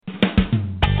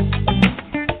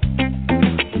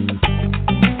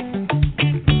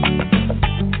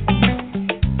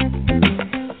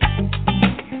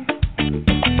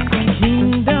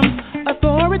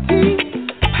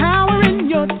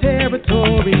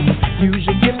Use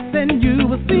your gifts and you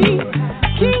will see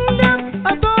kingdom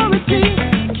authority,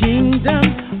 kingdom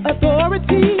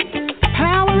authority,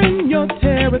 power in your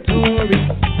territory.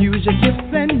 Use your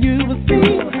gifts and you will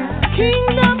see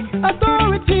kingdom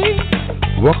authority.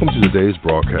 Welcome to today's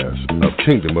broadcast of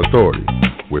Kingdom Authority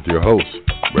with your host,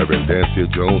 Reverend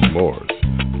Dancia Jones-Morris.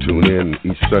 Tune in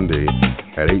each Sunday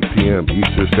at 8 p.m.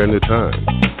 Eastern Standard Time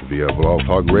via Blog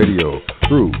Talk Radio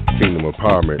through Kingdom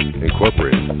Empowerment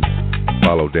Incorporated.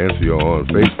 Follow Dancia on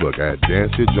Facebook at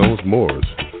Dancia Jones-Morris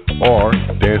or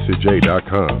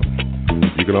DanciaJ.com.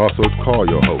 You can also call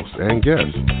your host and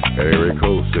guests at area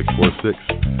code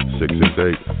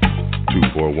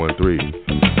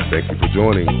 646-668-2413. Thank you for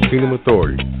joining Kingdom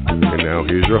Authority. And now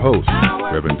here's your host,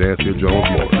 Reverend Dancia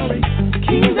Jones-Morris.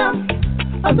 Kingdom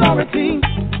authority,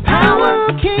 power,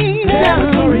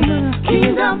 territory,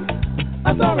 kingdom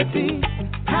authority,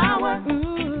 power,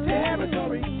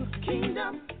 territory,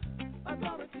 kingdom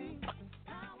authority,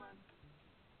 power.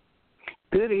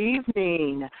 Good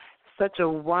evening. Such a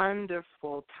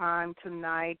wonderful time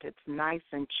tonight. It's nice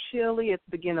and chilly. It's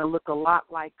beginning to look a lot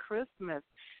like Christmas.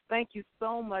 Thank you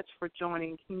so much for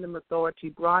joining Kingdom Authority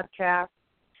broadcast.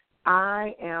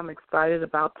 I am excited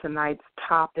about tonight's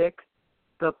topic.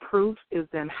 The proof is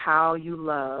in how you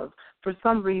love. For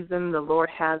some reason, the Lord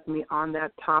has me on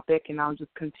that topic, and I'll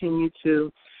just continue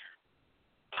to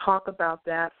talk about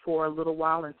that for a little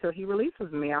while until He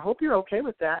releases me. I hope you're okay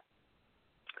with that.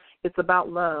 It's about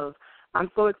love. I'm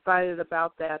so excited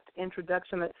about that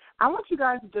introduction. I want you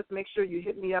guys to just make sure you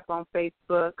hit me up on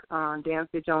Facebook,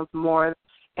 Dancia Jones-Morris,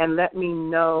 and let me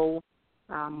know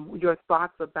your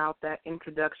thoughts about that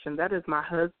introduction. That is my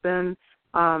husband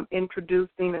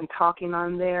introducing and talking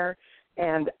on there,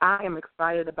 and I am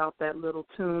excited about that little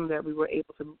tune that we were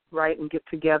able to write and get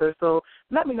together. So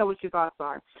let me know what your thoughts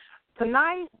are.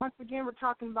 Tonight, once again, we're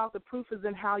talking about the proof is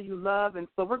in how you love, and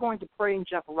so we're going to pray and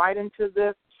jump right into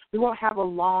this. We won't have a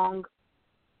long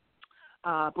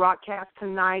broadcast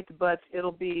tonight, but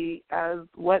it'll be as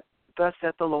what thus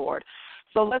saith the Lord.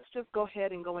 So let's just go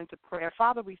ahead and go into prayer.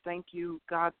 Father, we thank you.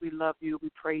 God, we love you. We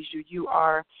praise you. You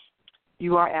are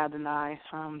Adonai,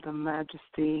 the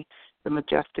majesty, the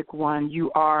majestic one.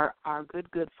 You are our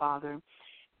good Father.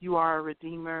 You are our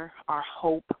Redeemer, our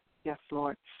hope. Yes,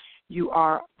 Lord. You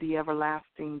are the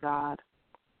everlasting God.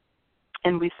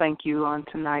 And we thank you on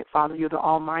tonight, Father. You're the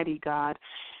almighty God.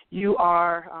 You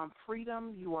are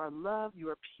freedom. You are love. You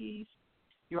are peace.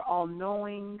 You're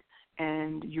all-knowing,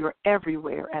 and you're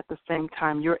everywhere at the same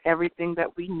time. You're everything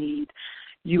that we need.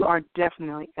 You are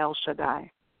definitely El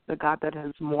Shaddai, the God that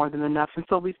has more than enough. And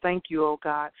so we thank you, oh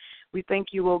God. We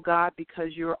thank you, oh God,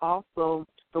 because you're also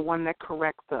the one that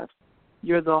corrects us.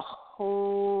 You're the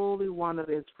Holy One of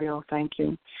Israel. Thank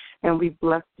you. And we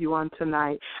bless you on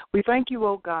tonight. We thank you,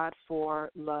 oh God,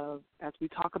 for love. As we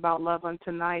talk about love on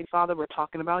tonight, Father, we're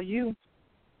talking about you.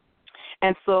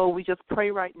 And so we just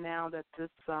pray right now that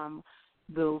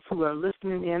those who are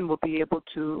listening in will be able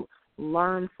to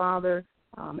learn, Father.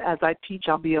 As I teach,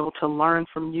 I'll be able to learn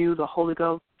from you, the Holy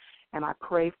Ghost. And I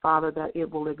pray, Father, that it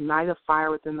will ignite a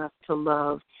fire within us to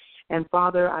love. And,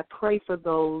 Father, I pray for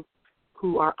those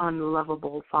who are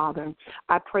unlovable, Father.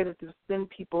 I pray that you send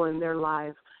people in their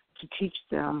lives to teach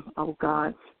them, oh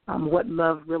God, what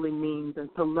love really means and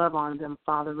to love on them,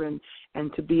 Father, and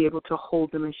to be able to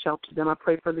hold them and shelter them. I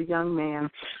pray for the young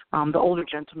man, the older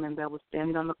gentleman that was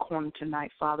standing on the corner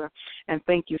tonight, Father, and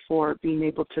thank you for being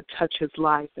able to touch his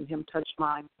life and him touch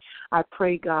mine. I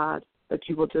pray, God, that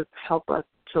you will just help us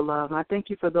to love. And I thank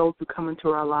you for those who come into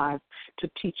our lives to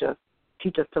teach us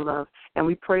to love. And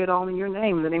we pray it all in your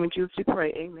name. In the name of Jesus we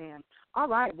pray. Amen. All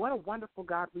right, what a wonderful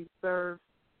God we serve.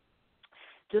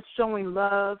 Just showing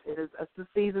love. It's the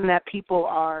season that people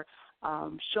are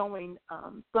showing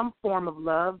some form of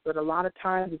love, but a lot of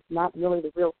times it's not really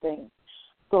the real thing.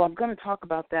 So I'm going to talk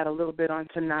about that a little bit on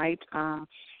tonight.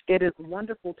 It is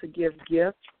wonderful to give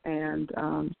gifts, and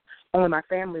only my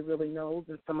family really knows,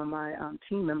 and some of my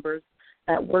team members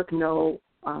at work know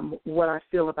what I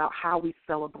feel about how we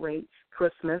celebrate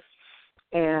Christmas.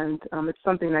 And it's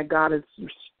something that God is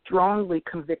strongly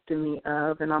convicting me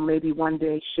of, and I'll maybe one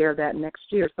day share that next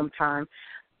year sometime.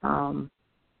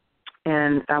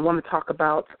 And I want to talk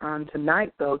about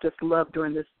tonight, though, just love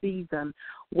during this season,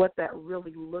 what that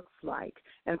really looks like.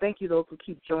 And thank you those who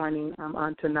keep joining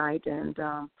on tonight and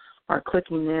are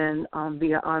clicking in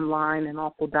via online and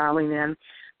also dialing in.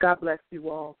 God bless you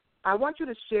all. I want you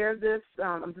to share this.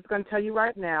 I'm just going to tell you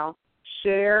right now,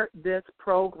 share this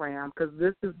program because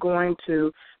this is going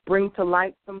to bring to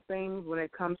light some things when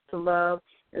it comes to love.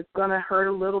 It's going to hurt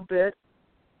a little bit,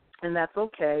 and that's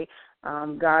okay.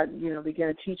 God, began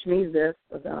to teach me this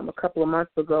a couple of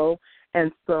months ago,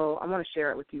 and so I want to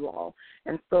share it with you all.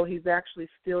 And so he's actually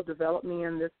still developed me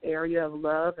in this area of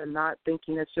love and not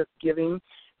thinking it's just giving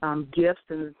gifts,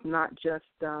 and it's not just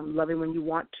loving when you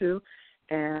want to,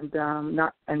 and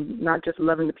not just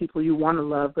loving the people you want to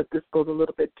love, but this goes a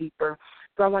little bit deeper.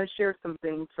 So I want to share some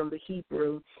things from the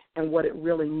Hebrew and what it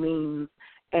really means.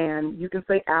 And you can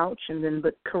say ouch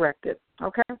but correct it,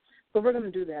 okay? So we're going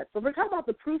to do that. So we're talking about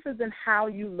the proof is in how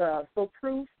you love. So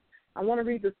proof, I want to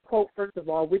read this quote first of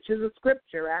all, which is a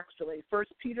scripture actually, 1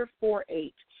 Peter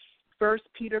 4:8. 1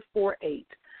 Peter 4:8.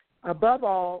 Above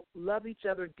all, love each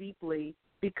other deeply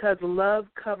because love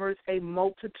covers a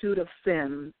multitude of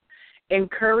sins.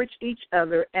 Encourage each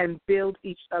other and build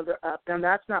each other up. Now,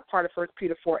 that's not part of 1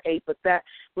 Peter 4:8, but that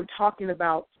we're talking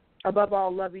about, above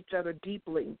all, love each other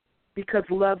deeply because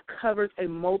love covers a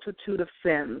multitude of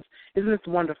sins. Isn't this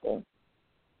wonderful?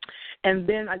 And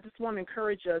then I just want to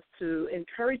encourage us to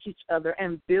encourage each other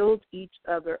and build each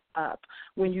other up.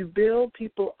 When you build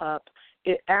people up,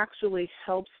 it actually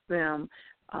helps them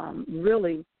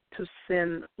really to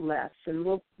sin less. And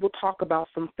we'll talk about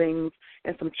some things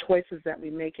and some choices that we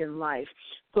make in life.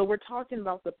 So we're talking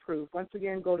about the proof. Once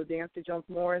again, go to Dancy Jones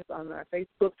Morris on our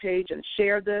Facebook page and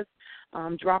share this.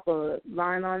 Drop a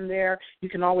line on there. You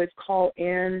can always call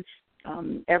in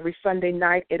every Sunday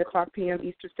night, 8 o'clock p.m.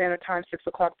 Eastern Standard Time, 6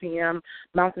 o'clock p.m.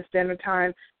 Mountain Standard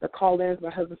Time. The call-ins, my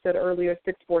husband said earlier,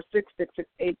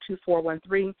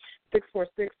 646-668-2413,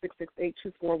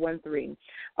 646-668-2413.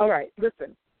 All right,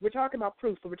 listen. We're talking about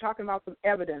proof, so we're talking about some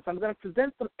evidence. I'm going to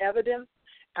present some evidence.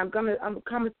 I'm going to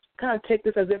kind of take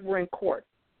this as if we're in court.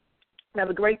 Now,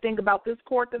 the great thing about this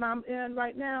court that I'm in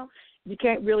right now, you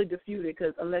can't really dispute it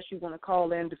because unless you want to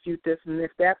call in, dispute this, and if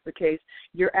that's the case,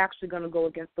 you're actually going to go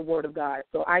against the Word of God.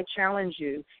 So I challenge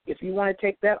you, if you want to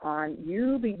take that on,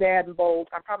 you be bad and bold.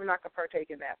 I'm probably not going to partake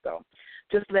in that, though.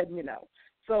 Just letting you know.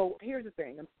 So here's the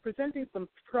thing. I'm presenting some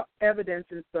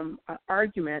evidence and some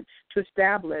argument to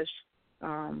establish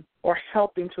or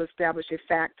helping to establish a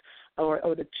fact or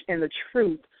the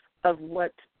truth of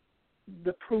what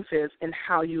the proof is and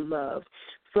how you love.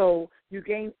 So you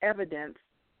gain evidence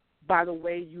by the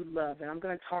way you love, and I'm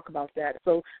going to talk about that.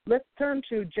 So let's turn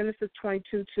to Genesis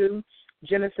 22:2.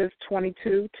 Genesis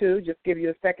 22:2. Just give you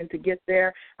a second to get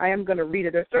there. I am going to read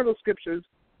it. There are several scriptures.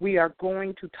 We are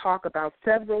going to talk about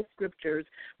several scriptures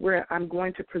where I'm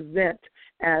going to present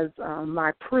as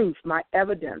my proof, my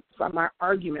evidence, my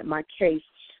argument, my case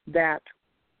that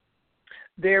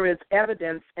there is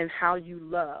evidence in how you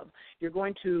love. You're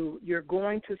going to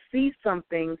see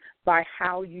something by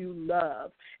how you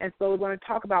love. And so we're going to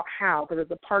talk about how, because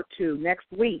there's a part 2 next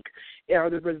week, are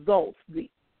the results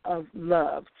of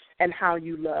love and how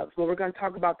you love. So we're going to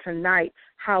talk about tonight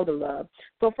how to love.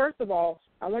 So first of all,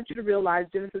 I want you to realize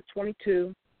Genesis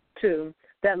 22:2,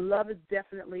 that love is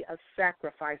definitely a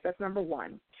sacrifice. That's number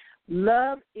one.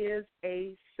 Love is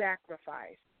a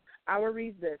sacrifice. I will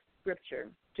read this scripture,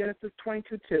 Genesis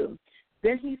 22:2.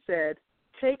 Then he said,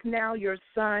 take now your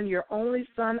son, your only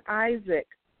son Isaac,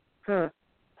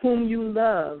 whom you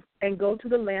love, and go to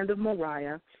the land of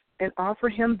Moriah and offer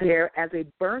him there as a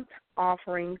burnt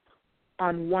offering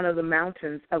on one of the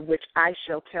mountains of which I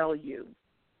shall tell you.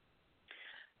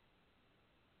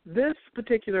 This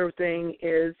particular thing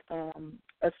is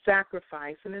a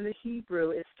sacrifice, and in the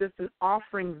Hebrew, it's just an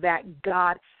offering that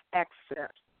God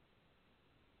accepts.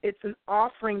 It's an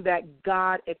offering that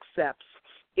God accepts.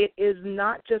 It is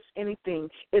not just anything.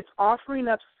 It's offering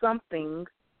up something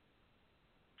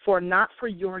not for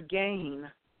your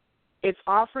gain. It's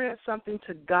offering up something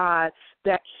to God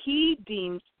that he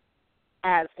deems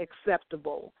as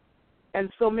acceptable.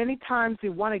 And so many times we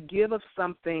want to give of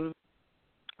something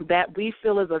that we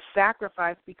feel is a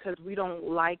sacrifice because we don't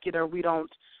like it or we don't,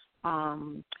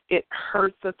 it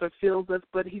hurts us or feels us,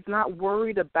 but he's not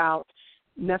worried about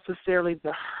necessarily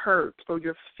the hurt or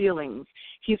your feelings.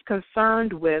 He's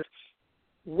concerned with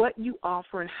what you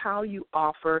offer and how you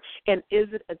offer, and is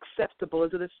it acceptable?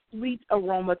 Is it a sweet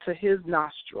aroma to his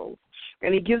nostrils?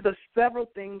 And he gives us several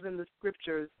things in the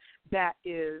scriptures that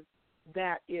is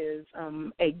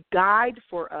a guide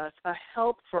for us, a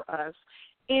help for us,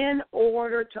 in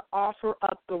order to offer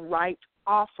up the right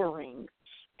offering,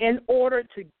 in order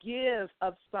to give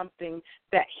of something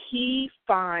that he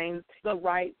finds the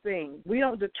right thing. We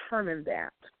don't determine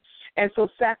that. And so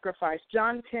sacrifice,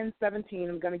 John 10:17,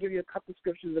 I'm going to give you a couple of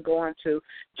scriptures to go on to.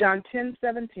 John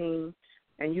 10:17,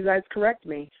 and you guys correct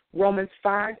me, Romans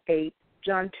 5:8,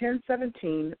 John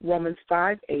 10:17, Romans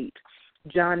 5:8,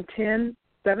 John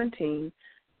 10:17,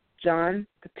 John,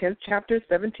 the 10th chapter,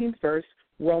 17th verse,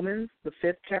 Romans, the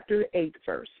 5th chapter, 8th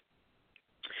verse.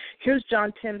 Here's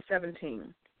John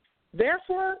 10:17.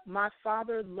 Therefore my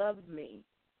Father loved me,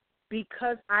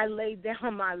 because I laid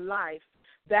down my life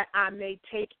that I may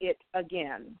take it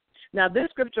again. Now, this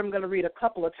scripture I'm going to read a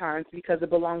couple of times because it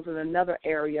belongs in another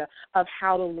area of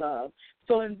how to love.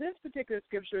 So in this particular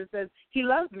scripture, it says, he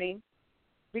loves me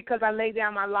because I lay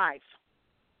down my life.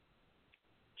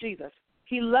 Jesus.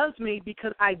 He loves me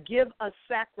because I give a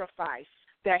sacrifice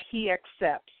that he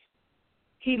accepts.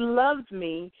 He loves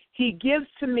me. He gives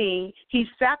to me. He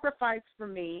sacrificed for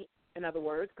me, in other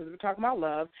words, because we're talking about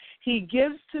love. He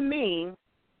gives to me,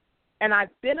 and I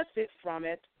benefit from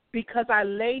it because I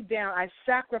laid down, I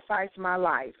sacrificed my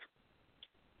life.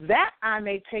 That I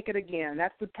may take it again.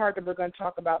 That's the part that we're going to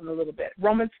talk about in a little bit.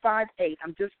 Romans 5:8.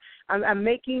 I'm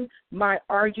making my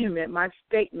argument, my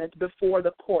statement before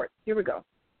the court. Here we go.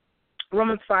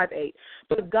 Romans 5:8.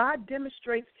 But God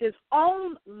demonstrates his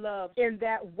own love in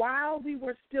that while we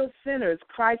were still sinners,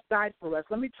 Christ died for us.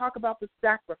 Let me talk about the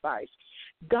sacrifice.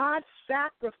 God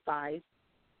sacrificed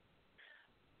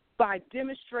by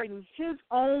demonstrating his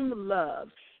own love,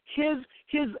 his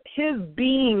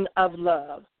being of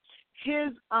love, his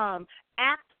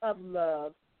act of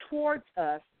love towards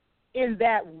us, in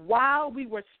that while we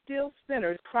were still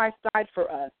sinners, Christ died for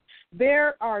us.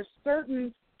 There are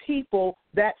certain people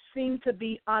that seem to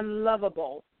be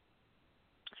unlovable.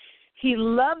 He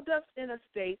loved us in a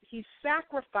state. He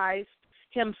sacrificed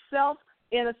himself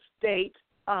in a state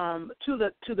to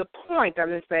the point, I'm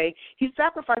going to say. He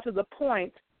sacrificed to the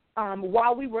point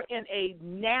while we were in a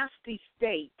nasty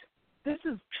state. This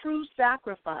is true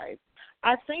sacrifice.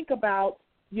 I think about,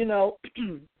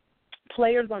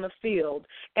 players on the field,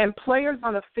 and players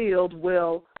on the field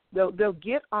they'll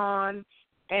get on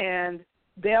and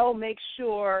they'll make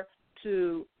sure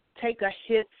to take a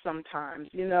hit sometimes,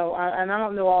 and I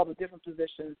don't know all the different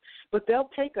positions, but they'll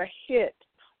take a hit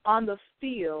on the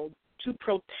field to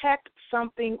protect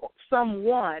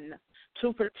someone,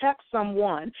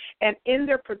 and in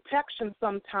their protection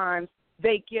sometimes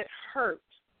they get hurt.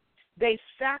 They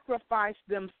sacrifice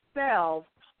themselves,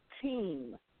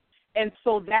 team, and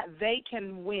so that they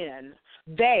can win.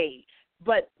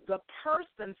 But the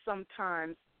person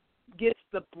sometimes gets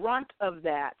the brunt of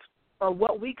that, or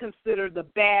what we consider the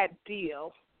bad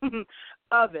deal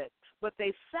of it. But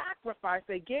they sacrificed,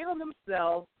 they gave of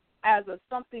themselves as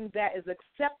something that is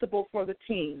acceptable for the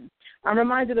team. I'm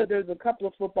reminded that there's a couple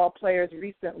of football players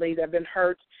recently that have been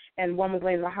hurt, and one was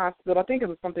laying in the hospital. I think it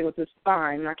was something with his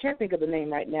spine, and I can't think of the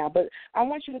name right now. But I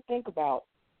want you to think about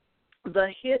the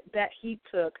hit that he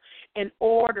took in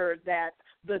order that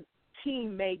the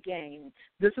team may gain.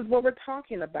 This is what we're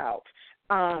talking about.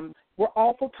 We're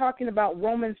also talking about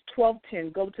Romans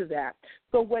 12:10. Go to that.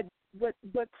 So what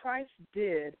Christ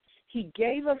did, he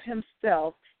gave of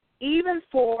himself even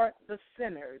for the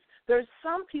sinners. There's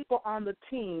some people on the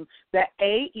team that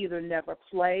either never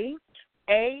play,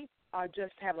 or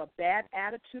just have a bad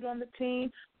attitude on the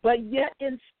team, but yet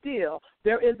and still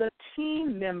there is a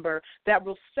team member that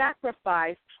will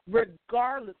sacrifice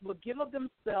regardless, will give of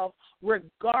themselves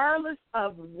regardless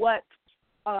of what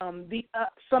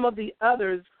some of the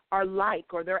others are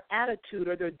like, or their attitude,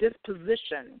 or their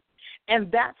disposition.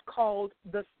 And that's called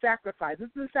the sacrifice. This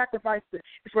is a sacrifice in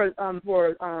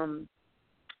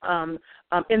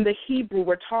the Hebrew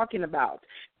we're talking about,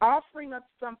 offering up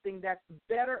something that's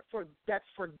better that's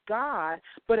for God,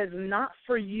 but is not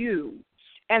for you.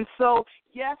 And so,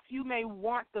 yes, you may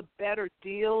want the better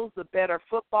deals, the better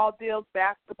football deals,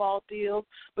 basketball deals,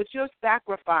 but your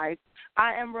sacrifice.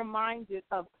 I am reminded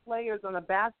of players on a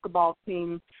basketball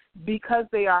team because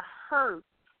they are hurt,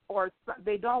 or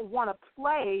they don't want to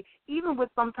play, even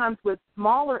sometimes with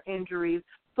smaller injuries,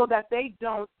 so that they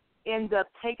don't end up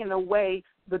taking away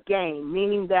the game,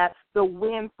 meaning that the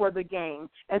win for the game.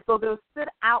 And so they'll sit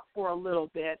out for a little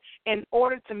bit in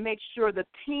order to make sure the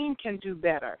team can do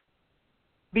better,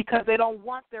 because they don't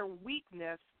want their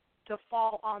weakness to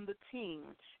fall on the team.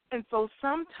 And so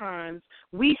sometimes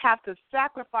we have to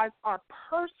sacrifice our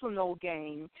personal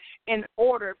gain in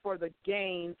order for the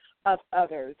gain of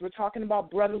others. We're talking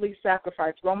about brotherly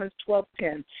sacrifice, Romans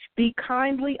 12:10. Be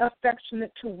kindly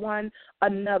affectionate to one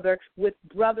another with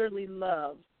brotherly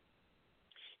love,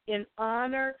 in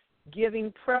honor,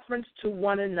 giving preference to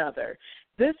one another.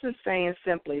 This is saying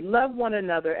simply, love one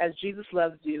another as Jesus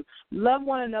loves you. Love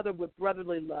one another with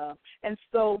brotherly love. And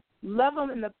so love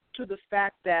them to the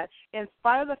fact that in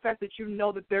spite of the fact that you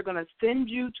know that they're going to send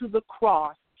you to the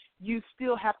cross, you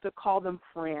still have to call them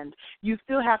friend. You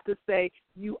still have to say,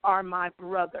 you are my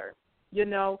brother. You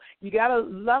know, you got to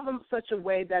love them such a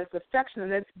way that it's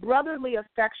affectionate. It's brotherly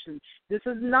affection. This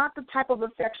is not the type of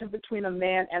affection between a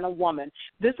man and a woman.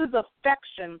 This is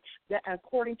affection that,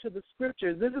 according to the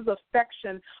scriptures, this is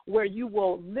affection where you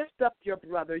will lift up your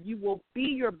brother. You will be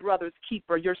your brother's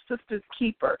keeper, your sister's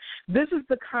keeper. This is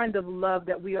the kind of love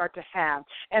that we are to have.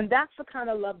 And that's the kind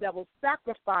of love that will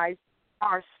sacrifice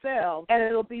ourselves, and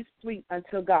it'll be sweet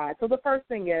unto God. So the first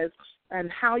thing is, and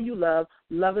how you love.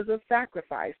 Love is a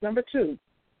sacrifice. Number 2,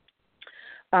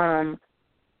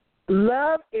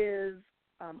 love is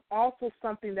also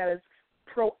something that is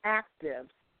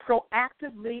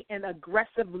proactively and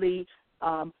aggressively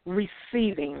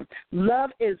receiving.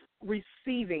 Love is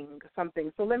receiving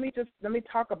something. So let me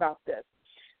talk about this.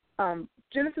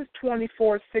 Genesis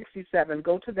 24:67.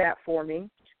 Go to that for me.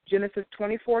 Genesis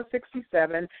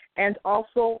 24:67, and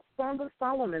also Song of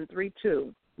Solomon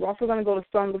 3:2. We're also going to go to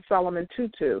Song of Solomon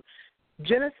 2:2.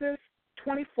 Genesis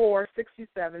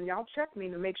 24:67. Y'all check me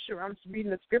to make sure I'm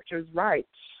reading the scriptures right.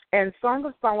 And Song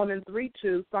of Solomon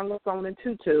 3:2, Song of Solomon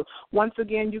 2:2. Once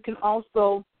again, you can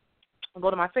also go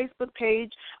to my Facebook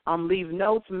page, leave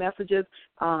notes, messages.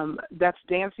 That's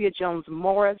Dancia Jones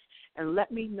Morris, and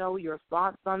let me know your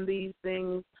thoughts on these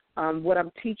things, what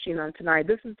I'm teaching on tonight.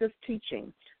 This is just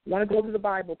teaching. I want to go to the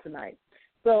Bible tonight.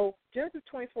 So Genesis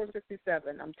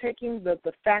 24:67, I'm taking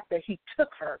the fact that he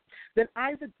took her. Then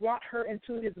Isaac brought her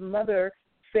into his mother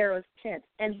Sarah's tent,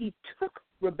 and he took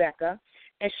Rebekah,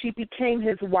 and she became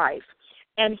his wife,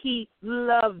 and he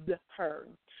loved her.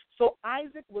 So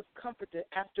Isaac was comforted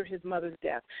after his mother's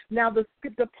death. Now, the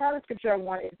part of scripture I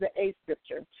want is the A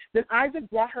scripture. Then Isaac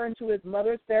brought her into his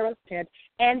mother Sarah's tent,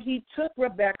 and he took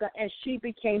Rebekah, and she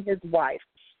became his wife.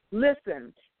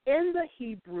 Listen, in the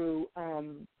Hebrew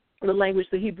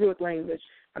the Hebrewic language,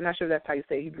 I'm not sure that's how you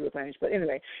say Hebrewic language, but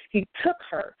anyway, he took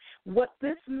her. What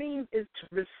this means is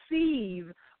to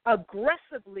receive,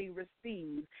 aggressively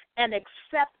receive, and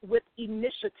accept with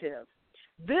initiative.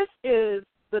 This is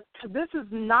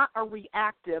not a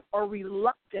reactive or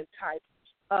reluctant type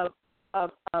of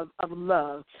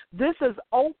love. This is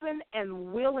open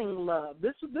and willing love.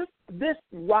 This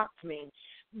rocked me.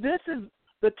 This is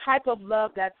the type of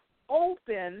love that's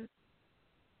open.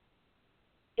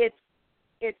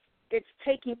 It's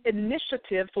taking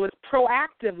initiative, so it's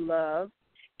proactive love,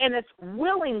 and it's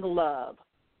willing love.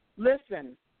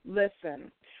 Listen.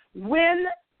 When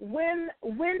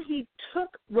he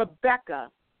took Rebekah,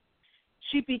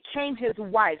 she became his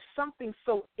wife, something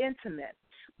so intimate.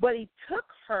 But he took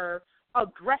her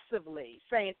aggressively,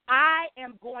 saying, I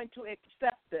am going to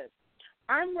accept this.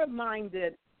 I'm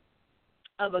reminded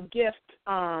of a gift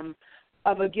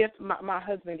my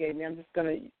husband gave me. I'm just going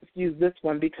to use this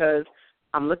one because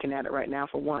I'm looking at it right now,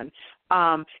 for one.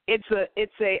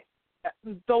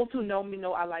 Those who know me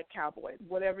know I like cowboys.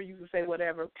 Whatever you can say,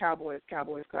 whatever, cowboys.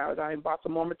 I bought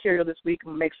some more material this week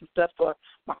and make some stuff for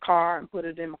my car and put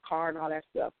it in my car and all that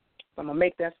stuff. So I'm going to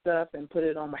make that stuff and put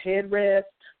it on my headrest.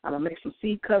 I'm going to make some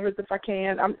seat covers if I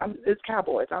can. It's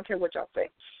cowboys. I don't care what y'all say.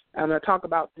 I'm going to talk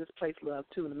about displaced love,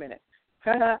 too, in a minute.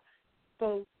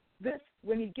 So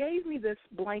when he gave me this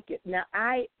blanket, now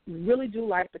I really do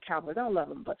like the Cowboys. I don't love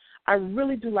them, but I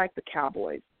really do like the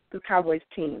Cowboys. The Cowboys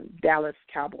team, Dallas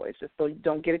Cowboys, just so you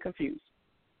don't get it confused.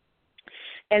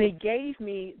 And he gave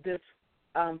me this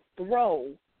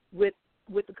throw with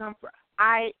the comfort.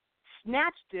 I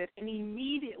snatched it and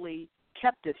immediately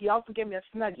kept it. He also gave me a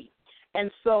Snuggie. And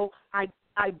so I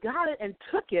got it and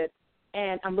took it,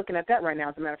 and I'm looking at that right now,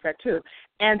 as a matter of fact, too.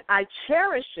 And I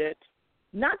cherish it,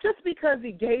 not just because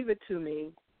he gave it to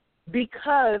me,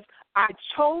 because I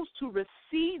chose to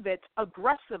receive it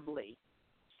aggressively.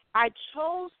 I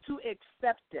chose to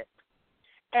accept it,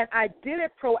 and I did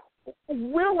it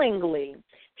willingly.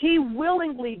 He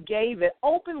willingly gave it,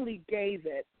 openly gave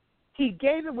it. He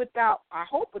gave it without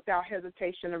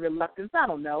hesitation or reluctance. I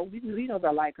don't know. He knows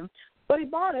I like him. But he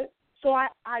bought it, so I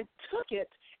took it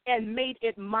and made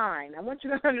it mine. I want you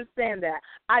to understand that.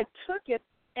 I took it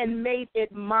and made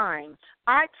it mine.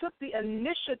 I took the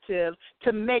initiative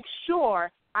to make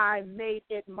sure I made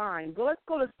it mine. Let's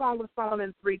go to Song of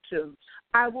Solomon 3:2.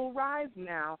 I will rise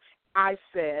now, I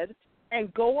said,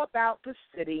 and go about the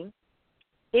city,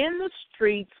 in the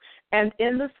streets and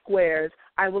in the squares.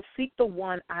 I will seek the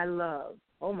one I love.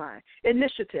 Oh, my.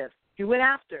 Initiative. He went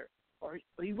after.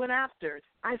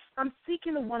 I'm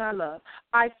seeking the one I love.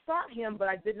 I sought him, but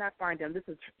I did not find him. This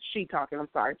is she talking. I'm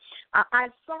sorry. I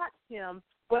sought him,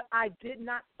 but I did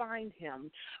not find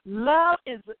him. Love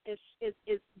is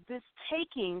this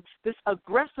taking, this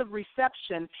aggressive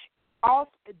reception,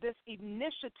 this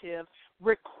initiative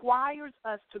requires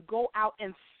us to go out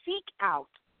and seek out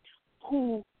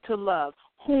who to love,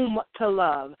 whom to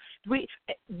love.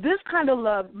 This kind of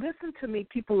love, listen to me,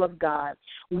 people of God,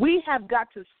 we have got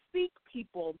to seek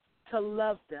people to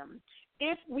love them.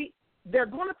 They're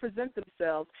going to present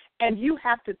themselves, and you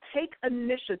have to take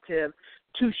initiative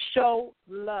to show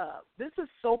love. This is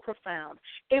so profound.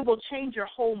 It will change your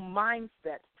whole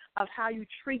mindset of how you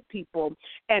treat people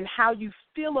and how you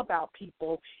feel about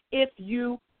people if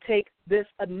you take this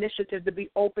initiative to be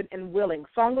open and willing.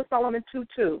 Song of Solomon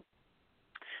 2:2,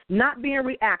 not being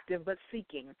reactive but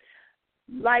seeking.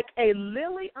 Like a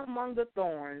lily among the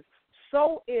thorns,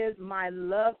 so is my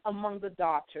love among the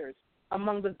daughters.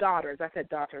 Among the daughters.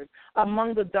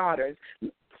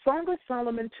 Song of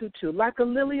Solomon 2:2, like a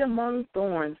lily among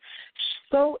thorns,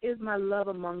 so is my love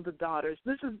among the daughters.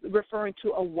 This is referring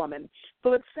to a woman.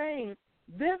 So it's saying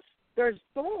there's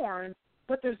thorns,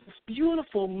 but there's this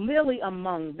beautiful lily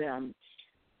among them.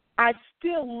 I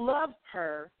still love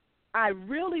her. I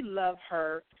really love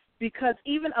her because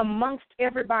even amongst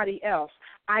everybody else,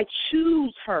 I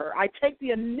choose her. I take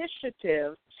the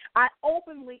initiative. I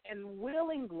openly and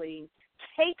willingly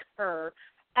take her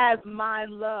as my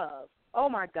love. Oh,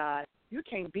 my God. You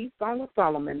can't beat Song of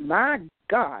Solomon. My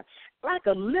God. Like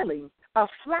a lily, a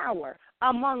flower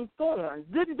among thorns.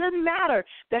 Didn't matter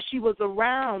that she was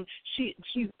around.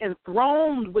 She's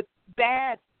enthroned with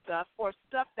bad stuff or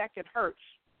stuff that could hurt.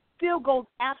 Still goes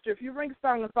after, if you bring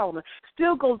Song of Solomon,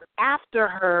 still goes after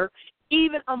her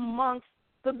even amongst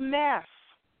the mess.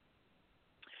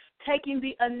 Taking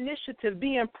the initiative,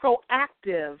 being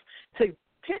proactive to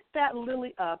pick that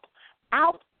lily up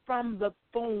out from the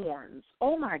thorns.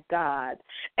 Oh, my God.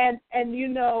 And you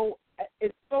know,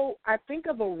 it's so, I think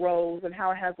of a rose and how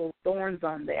it has those thorns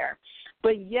on there,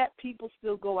 but yet people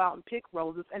still go out and pick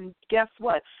roses, and guess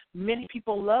what? Many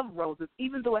people love roses,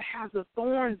 even though it has the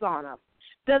thorns on them.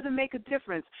 Doesn't make a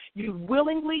difference. You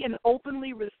willingly and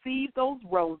openly receive those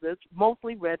roses,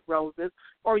 mostly red roses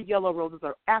or yellow roses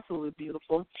are absolutely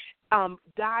beautiful,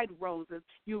 dyed roses.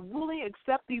 You really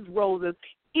accept these roses,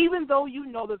 even though you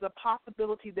know there's a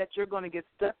possibility that you're going to get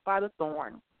stuck by the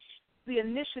thorn. The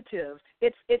initiative,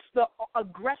 it's the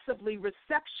aggressively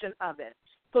reception of it.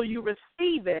 So you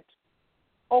receive it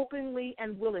openly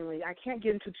and willingly. I can't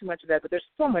get into too much of that, but there's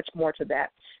so much more to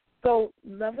that. So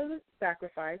love is a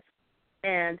sacrifice,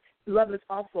 and love is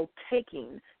also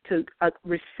taking to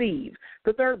receive.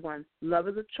 The third one, love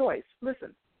is a choice.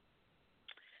 Listen,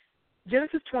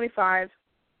 Genesis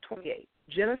 25:28.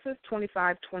 Genesis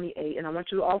 25:28, and I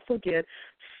want you to also get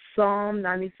Psalm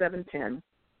 97:10.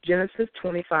 Genesis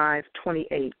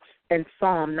 25:28 and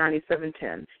Psalm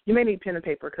 97:10. You may need pen and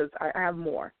paper because I have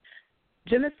more.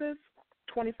 Genesis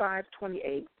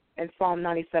 25:28 and Psalm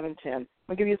 97:10.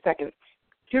 I'll give you a second.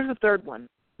 Here's the third one.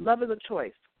 Love is a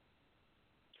choice.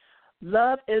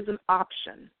 Love is an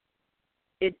option.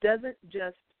 It doesn't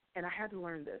just, and I had to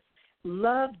learn this,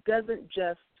 love doesn't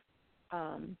just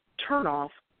turn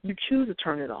off. You choose to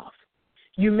turn it off.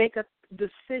 You make a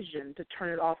decision to turn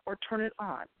it off or turn it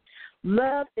on.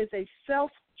 Love is a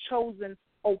self-chosen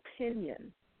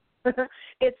opinion.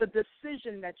 It's a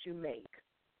decision that you make.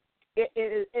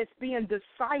 It's being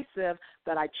decisive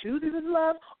that I choose to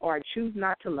love or I choose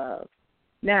not to love.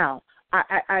 Now,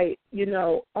 I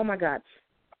oh my God,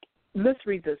 let's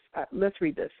read this.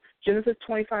 Genesis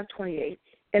 25:28.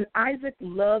 And Isaac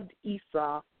loved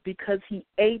Esau because he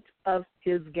ate of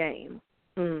his game.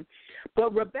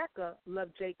 But Rebekah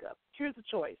loved Jacob. Here's the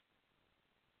choice.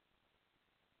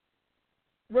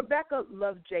 Rebekah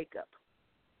loved Jacob.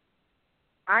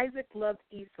 Isaac loved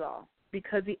Esau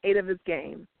because he ate of his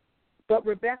game. But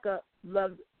Rebekah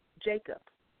loved Jacob.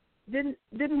 Didn't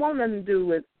want nothing to do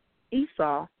with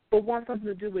Esau, but want something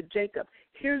to do with Jacob.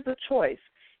 Here's the choice.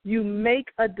 You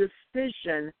make a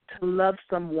decision to love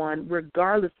someone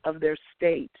regardless of their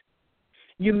state.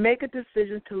 You make a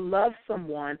decision to love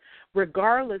someone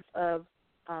regardless of,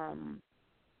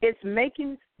 it's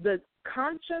making the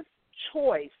conscious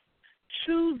choice,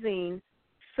 choosing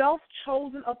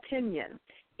self-chosen opinion.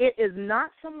 It is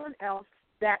not someone else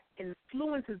that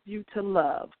influences you to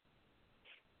love.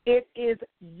 It is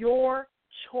your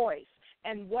choice.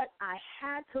 And what I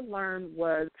had to learn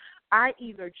was I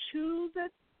either choose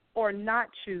it or not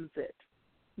choose it.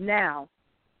 Now,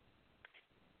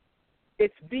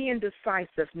 it's being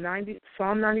decisive.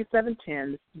 Psalm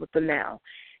 97:10 with the now.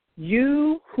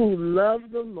 You who love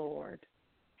the Lord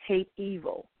hate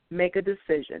evil. Make a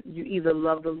decision. You either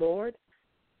love the Lord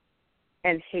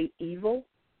and hate evil,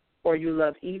 or you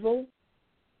love evil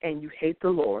and you hate the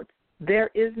Lord.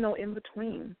 There is no in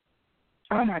between.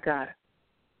 Oh, my God.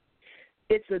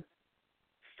 It's a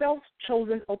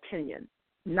self-chosen opinion.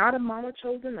 Not a mama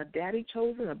chosen, a daddy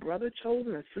chosen, a brother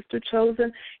chosen, a sister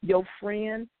chosen, your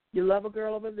friend. You love a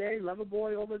girl over there. You love a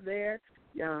boy over there.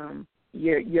 Your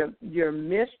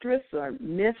mistress or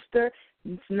mister.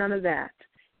 It's none of that.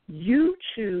 You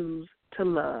choose to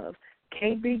love.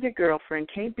 Can't be your girlfriend.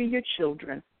 Can't be your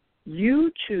children.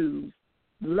 You choose.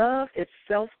 Love is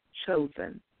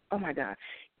self-chosen. Oh, my God.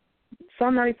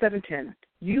 Psalm 97:10.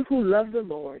 You who love the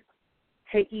Lord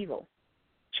hate evil.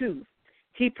 Choose.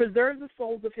 He preserves the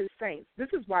souls of his saints. This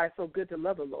is why it's so good to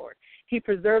love the Lord. He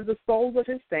preserves the souls of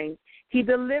his saints. He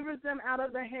delivers them out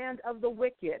of the hand of the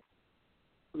wicked.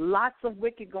 Lots of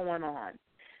wicked going on.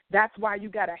 That's why you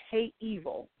got to hate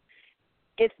evil.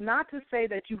 It's not to say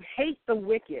that you hate the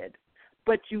wicked,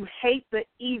 but you hate the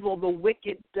evil the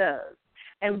wicked does.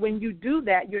 And when you do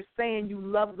that, you're saying you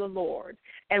love the Lord.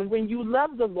 And when you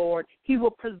love the Lord, he will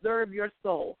preserve your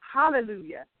soul.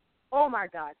 Hallelujah. Oh, my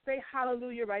God. Say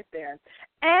hallelujah right there.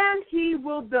 And he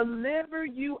will deliver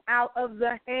you out of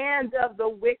the hand of the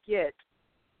wicked.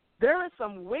 There are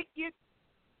some wicked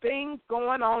things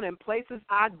going on in places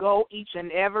I go each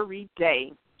and every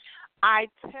day. I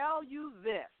tell you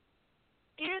this.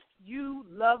 If you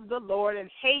love the Lord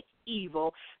and hate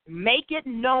evil, make it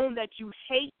known that you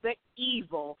hate the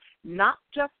evil, not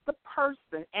just the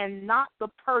person and not the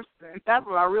person. That's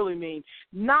what I really mean.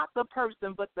 Not the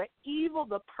person, but the evil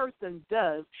the person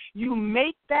does. You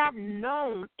make that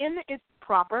known in its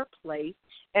proper place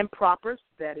and proper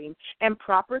setting and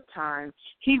proper time.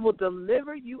 He will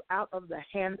deliver you out of the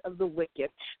hand of the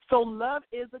wicked. So love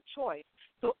is a choice.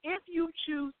 So if you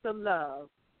choose to love,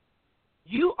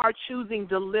 you are choosing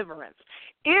deliverance.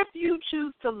 If you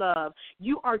choose to love,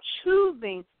 you are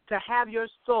choosing to have your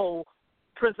soul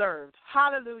preserved.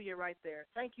 Hallelujah right there.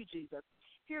 Thank you, Jesus.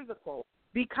 Here's a quote.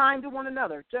 Be kind to one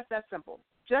another. Just that simple.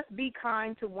 Just be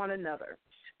kind to one another.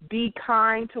 Be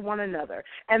kind to one another.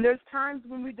 And there's times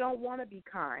when we don't want to be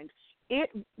kind.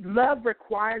 Love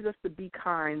requires us to be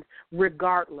kind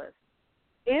regardless.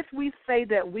 If we say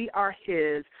that we are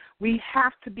his, we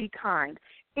have to be kind.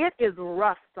 It is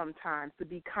rough sometimes to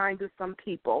be kind to some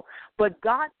people, but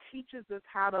God teaches us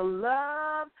how to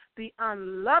love the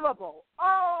unlovable.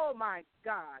 Oh, my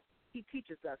God. He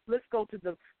teaches us. Let's go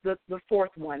to the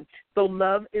fourth one. So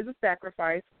love is a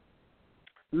sacrifice.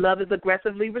 Love is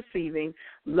aggressively receiving.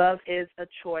 Love is a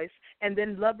choice. And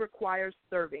then love requires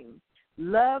serving.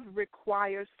 Love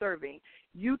requires serving.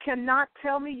 You cannot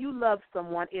tell me you love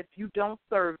someone if you don't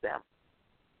serve them.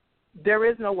 There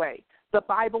is no way. The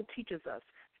Bible teaches us.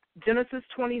 Genesis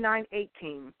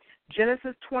 29:18,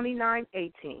 Genesis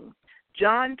 29:18,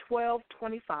 John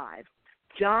 12:25,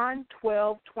 John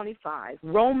 12:25,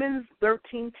 Romans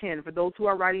 13:10 for those who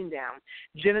are writing down,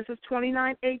 Genesis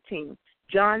 29:18,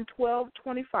 John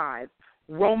 12:25,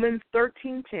 Romans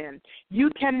 13:10. You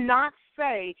cannot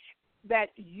say that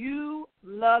you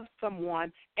love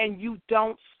someone and you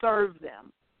don't serve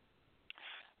them.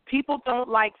 People don't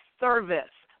like service.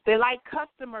 They like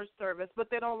customer service, but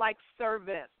they don't like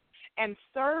service. And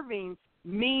serving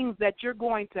means that you're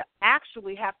going to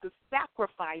actually have to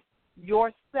sacrifice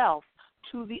yourself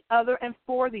to the other and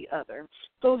for the other.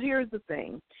 So here's the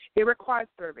thing. It requires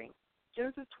serving.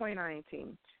 Genesis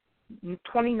 29:18.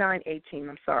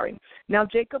 Now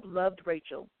Jacob loved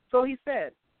Rachel. So he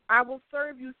said, I will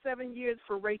serve you 7 years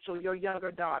for Rachel, your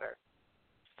younger daughter.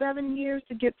 7 years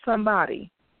to get somebody.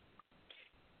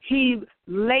 He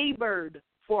labored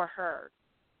for her.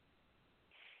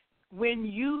 When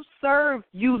you serve,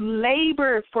 you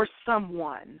labor for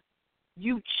someone.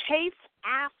 You chase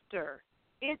after.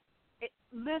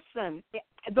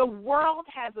 The world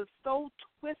has it so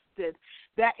twisted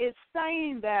that it's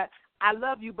saying that I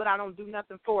love you, but I don't do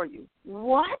nothing for you.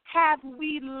 What have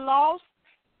we lost?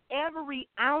 Every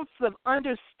ounce of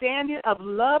understanding of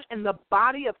love in the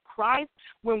body of Christ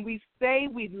when we say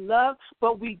we love,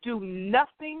 but we do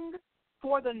nothing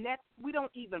for the next. We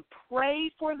don't even pray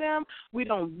for them. We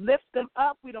don't lift them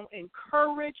up. We don't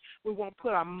encourage. We won't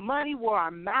put our money where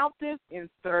our mouth is in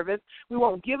service. We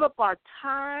won't give up our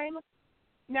time.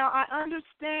 Now, I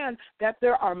understand that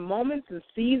there are moments and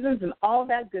seasons and all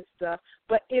that good stuff,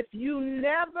 but if you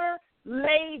never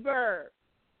labor,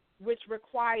 which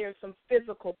requires some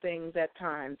physical things at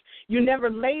times, you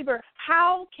never labor,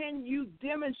 how can you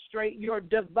demonstrate your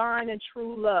divine and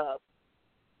true love?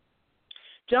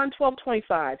 John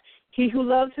 12:25, he who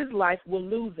loves his life will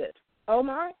lose it. Oh,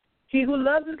 my. He who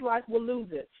loves his life will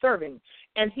lose it, serving.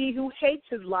 And he who hates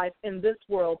his life in this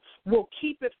world will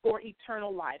keep it for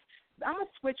eternal life. I'm going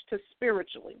to switch to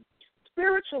spiritually.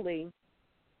 Spiritually,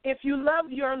 if you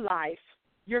love your life,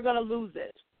 you're going to lose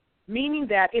it. Meaning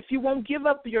that if you won't give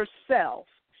up yourself,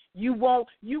 you won't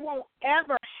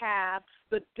ever have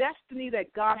the destiny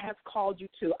that God has called you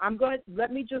to.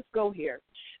 Let me just go here.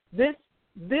 This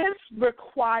This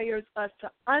requires us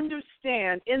to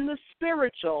understand in the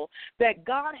spiritual that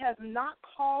God has not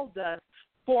called us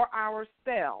for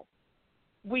ourselves.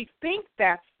 We think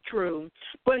that's true,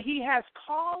 but he has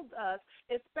called us,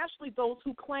 especially those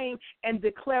who claim and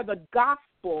declare the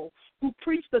gospel, who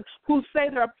preach who say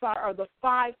they're the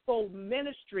fivefold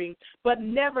ministry, but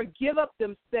never give up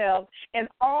themselves and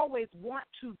always want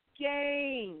to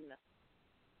gain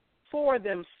for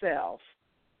themselves.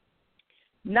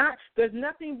 There's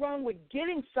nothing wrong with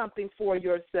getting something for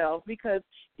yourself, because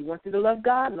he wants you to love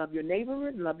God, love your neighbor,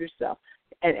 and love yourself.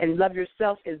 And love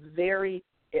yourself is very,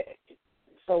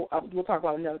 so we'll talk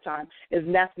about it another time,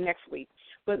 that's next week.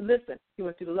 But listen, he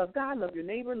wants you to love God, love your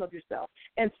neighbor, love yourself.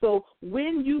 And so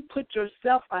when you put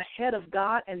yourself ahead of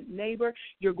God and neighbor,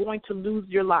 you're going to lose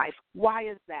your life. Why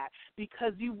is that?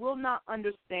 Because you will not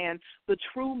understand the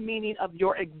true meaning of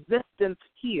your existence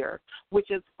here, which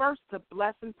is first to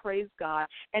bless and praise God.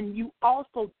 And you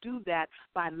also do that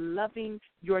by loving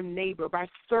your neighbor, by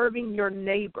serving your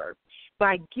neighbor,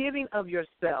 by giving of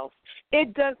yourself.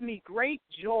 It does me great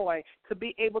joy to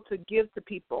be able to give to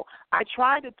people. I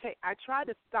tried to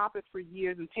stop it for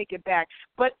years and take it back,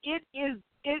 but it is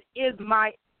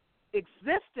my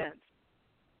existence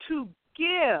to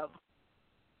give,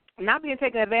 not being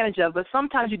taken advantage of, but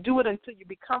sometimes you do it until you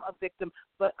become a victim.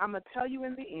 But I'm going to tell you,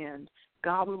 in the end,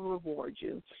 God will reward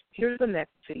you. Here's the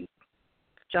next piece.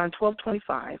 John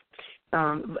 12:25.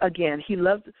 Again, he who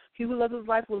loves his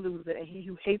life will lose it, and he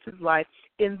who hates his life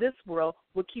in this world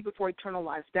will keep it for eternal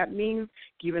life. That means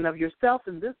giving of yourself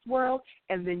in this world,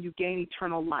 and then you gain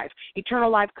eternal life. Eternal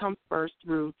life comes first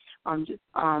through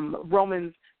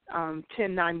Romans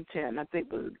 10:9-10. I think,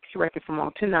 correct me if I'm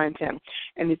wrong, 10:9-10.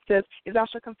 And it says, if thou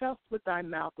shalt confess with thy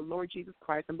mouth the Lord Jesus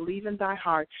Christ and believe in thy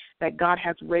heart that God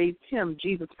has raised him,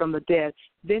 Jesus, from the dead,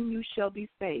 then you shall be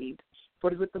saved. For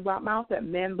it is with the mouth that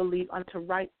men believe unto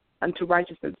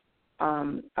righteousness,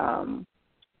 and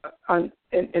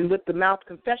with the mouth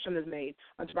confession is made.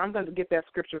 I'm going to get that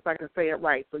scripture if I can say it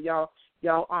right. So y'all,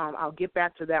 I'll get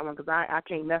back to that one, because I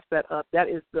can't mess that up. That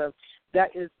is the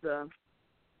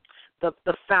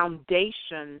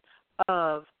foundation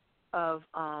of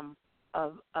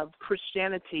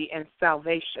Christianity and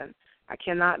salvation. I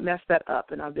cannot mess that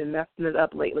up, and I've been messing it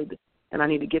up lately, and I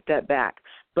need to get that back.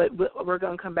 But we're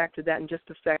going to come back to that in just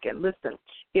a second. Listen,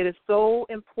 it is so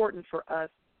important for us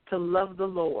to love the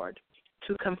Lord,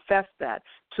 to confess that,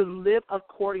 to live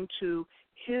according to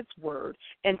his word,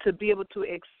 and to be able to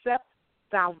accept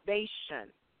salvation.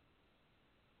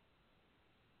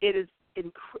 It is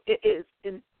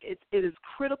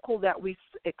critical that we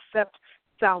accept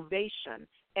salvation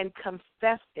and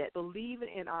confess it, believe it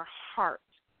in our heart.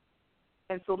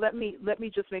 And so let me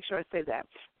just make sure I say that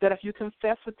if you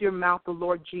confess with your mouth the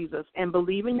Lord Jesus and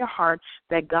believe in your heart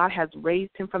that God has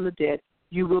raised him from the dead,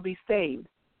 you will be saved.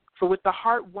 For with the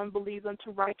heart one believes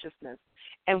unto righteousness,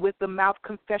 and with the mouth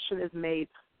confession is made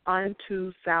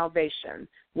unto salvation.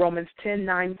 Romans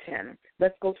 10:9-10.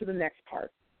 Let's go to the next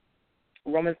part.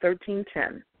 Romans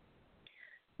 13:10.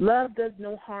 Love does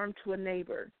no harm to a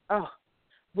neighbor. Oh,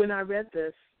 when I read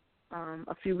this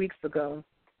a few weeks ago,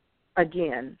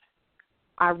 again,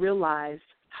 I realized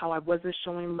how I wasn't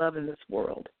showing love in this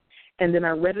world. And then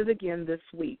I read it again this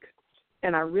week,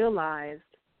 and I realized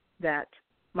that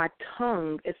my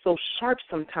tongue is so sharp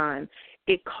sometimes,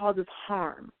 it causes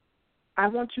harm. I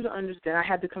want you to understand, I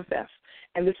had to confess,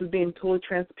 and this is being totally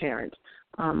transparent.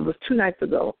 It was 2 nights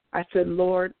ago. I said,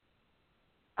 Lord,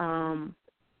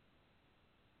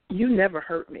 you never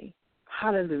hurt me.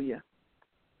 Hallelujah.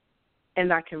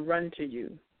 And I can run to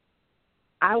you.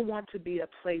 I want to be a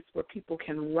place where people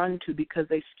can run to because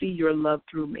they see your love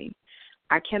through me.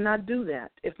 I cannot do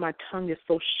that if my tongue is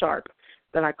so sharp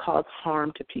that I cause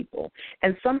harm to people.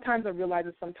 And sometimes I realize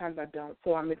it, sometimes I don't.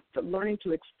 So I'm learning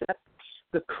to accept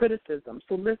the criticism.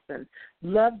 So listen,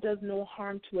 love does no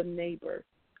harm to a neighbor.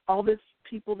 All this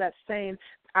people that's saying,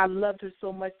 I loved her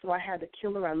so much, so I had to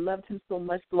kill her. I loved him so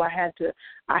much, so I had to,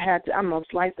 I don't know,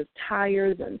 slice his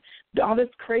tires and all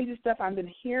this crazy stuff I've been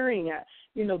hearing at,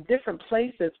 different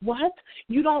places. What?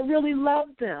 You don't really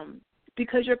love them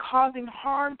because you're causing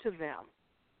harm to them.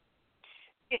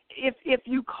 If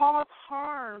you cause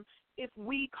harm, if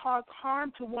we cause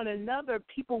harm to one another,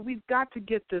 people, we've got to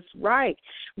get this right.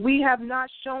 We have not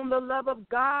shown the love of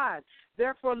God.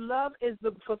 Therefore, love is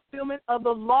the fulfillment of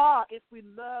the law. If we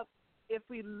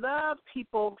love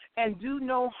people and do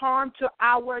no harm to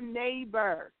our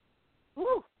neighbor.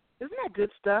 Ooh, isn't that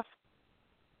good stuff?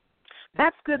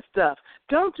 That's good stuff.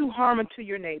 Don't do harm unto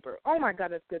your neighbor. Oh, my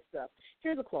God, that's good stuff.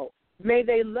 Here's a quote. May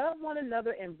they love one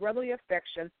another in brotherly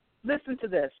affection. Listen to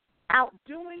this.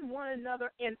 Outdoing one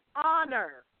another in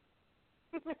honor.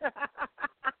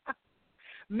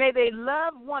 May they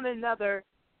love one another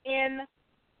in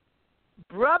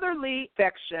brotherly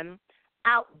affection,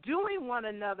 outdoing one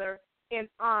another in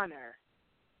honor.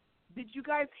 Did you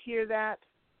guys hear that?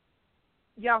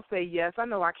 Y'all say yes. I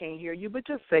know I can't hear you, but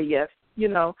just say yes. You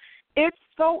know, it's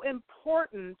so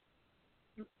important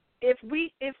if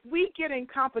we get in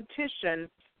competition,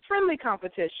 friendly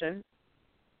competition,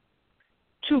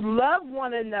 to love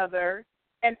one another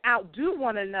and outdo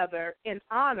one another in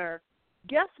honor.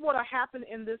 Guess what will happen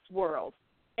in this world?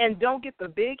 And don't get the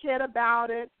big head about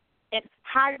it. And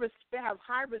have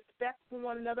high respect for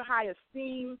one another, high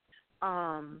esteem.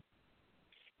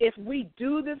 If we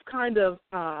do this kind of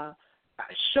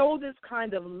show this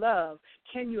kind of love,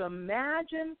 can you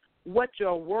imagine what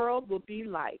your world will be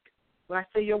like? When I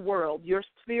say your world, your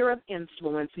sphere of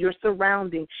influence, your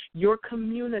surrounding, your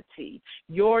community,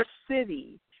 your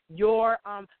city, your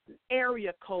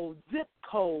area code, zip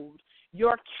code,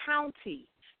 your county,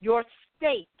 your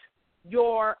state,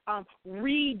 your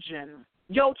region,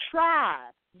 your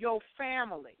tribe, your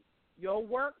family, your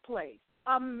workplace.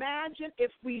 Imagine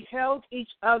if we held each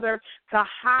other to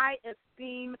high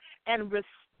esteem and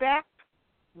respect,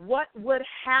 what would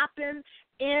happen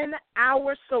in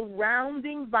our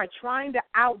surroundings by trying to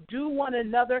outdo one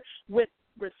another with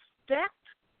respect?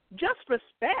 Just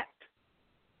respect.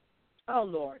 Oh,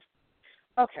 Lord.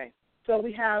 Okay, so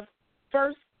we have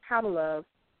first how to love,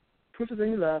 proof of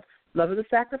any love. Love is a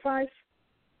sacrifice.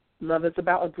 Love is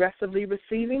about aggressively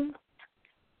receiving,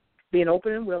 being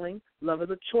open and willing. Love is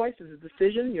a choice, is a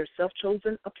decision, your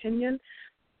self-chosen opinion.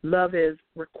 Love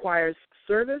requires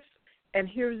service. And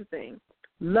here's the thing.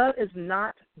 Love is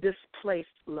not displaced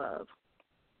love.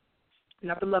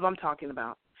 Not the love I'm talking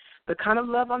about. The kind of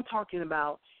love I'm talking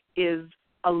about is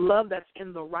a love that's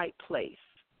in the right place.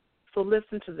 So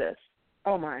listen to this.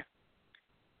 Oh, my.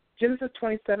 Genesis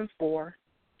 27:4.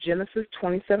 Genesis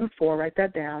 27:4. Write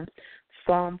that down.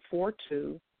 Psalm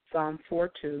 4:2. Psalm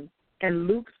 4:2. And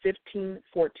Luke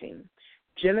 15:14.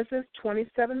 Genesis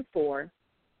 27:4.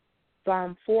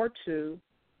 Psalm 4:2.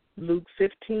 Luke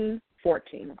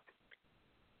 15:14.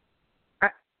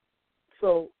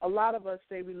 So a lot of us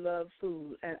say we love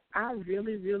food, and I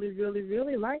really, really, really,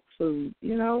 really like food,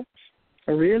 you know.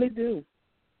 I really do.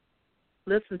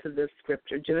 Listen to this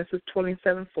scripture, Genesis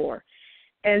 27:4.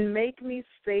 And make me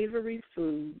savory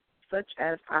food, such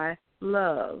as I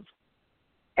love,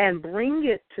 and bring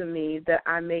it to me that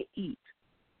I may eat,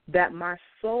 that my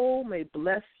soul may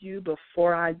bless you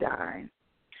before I die.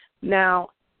 Now,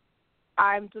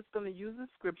 I'm just going to use the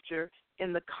scripture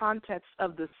in the context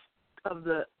of this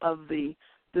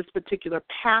particular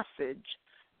passage.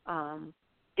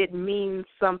 It means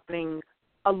something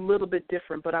a little bit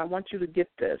different, but I want you to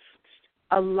get this.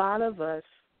 A lot of us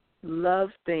love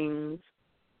things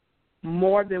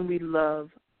more than we love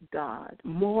God,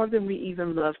 more than we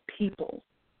even love people.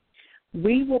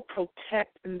 We will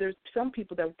protect, and there's some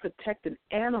people that will protect an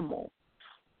animal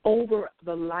over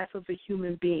the life of a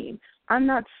human being. I'm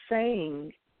not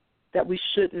saying that we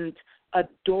shouldn't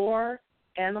adore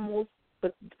animals,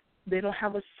 but they don't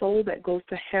have a soul that goes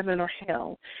to heaven or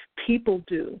hell. People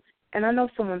do. And I know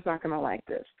someone's not going to like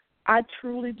this. I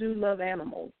truly do love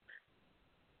animals.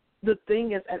 The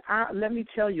thing is, and let me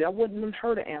tell you, I wouldn't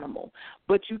hurt an animal,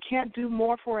 but you can't do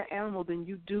more for an animal than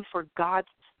you do for God's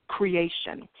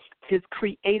creation, his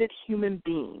created human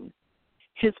being.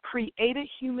 His created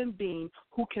human being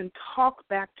who can talk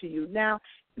back to you. Now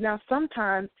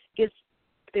sometimes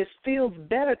it feels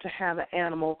better to have an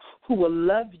animal who will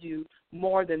love you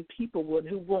more than people would,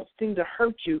 who won't seem to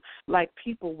hurt you like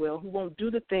people will, who won't do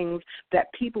the things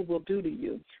that people will do to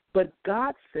you. But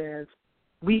God says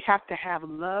we have to have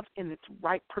love in its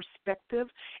right perspective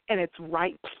and its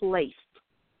right place.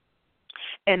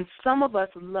 And some of us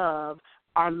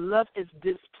our love is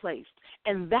displaced.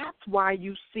 And that's why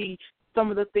you see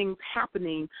some of the things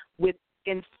happening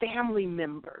in family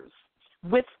members,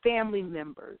 with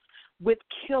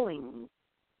killings,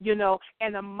 you know,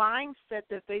 and a mindset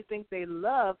that they think they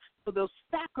love for the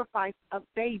sacrifice of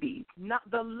babies. Not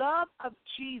the love of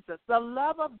Jesus, the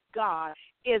love of God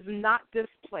is not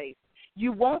displaced.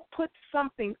 You won't put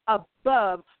something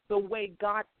above the way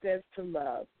God says to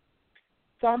love.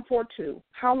 Psalm 4:2.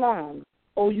 How long,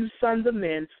 O you sons of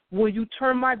men, will you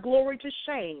turn my glory to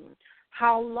shame?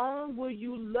 How long will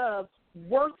you love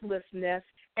worthlessness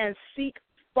and seek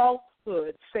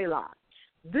falsehood? Selah.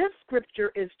 This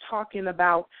scripture is talking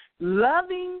about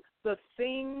loving the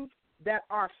things that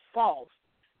are false.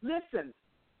 Listen,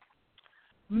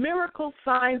 miracles,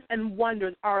 signs, and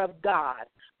wonders are of God,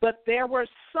 but there were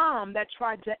some that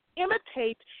tried to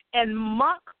imitate and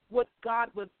mock what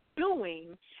God was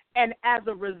doing And as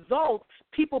a result,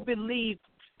 people believe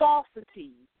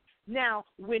falsities. Now,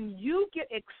 when you get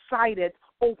excited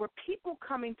over people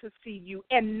coming to see you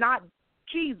and not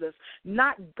Jesus,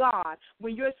 not God,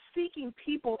 when you're seeking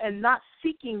people and not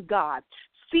seeking God,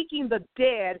 seeking the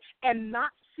dead and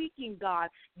not seeking God,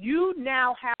 you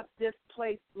now have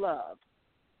displaced love.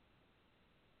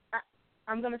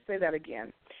 I'm going to say that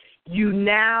again. You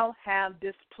now have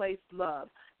displaced love.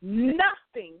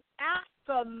 Nothing,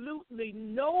 absolutely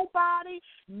nobody,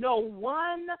 no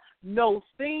one, no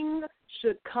thing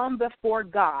should come before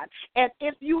God. And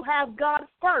if you have God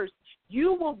first,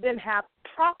 you will then have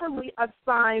properly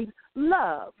assigned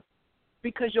love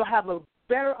because you'll have a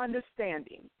better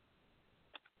understanding.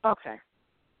 Okay.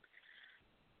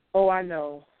 Oh, I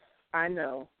know.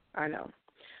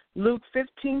 Luke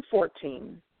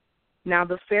 15:14. Now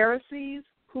the Pharisees,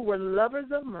 who were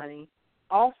lovers of money,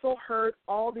 also heard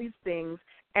all these things,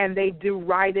 and they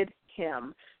derided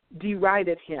him.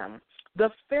 The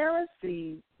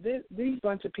Pharisees, these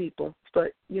bunch of people,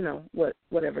 but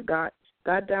whatever. God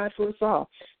died for us all.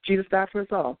 Jesus died for us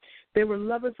all. They were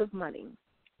lovers of money.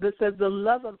 That says the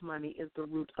love of money is the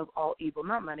root of all evil,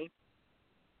 not money.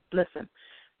 Listen,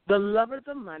 the lovers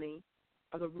of money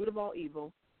are the root of all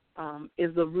evil.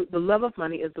 The love of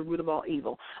money is the root of all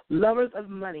evil. Lovers of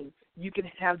money, you can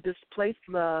have displaced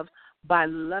love by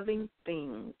loving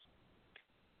things.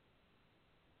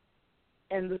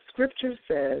 And the scripture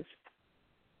says,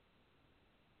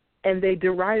 and they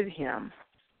derided him.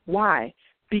 Why?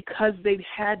 Because they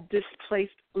had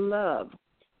displaced love.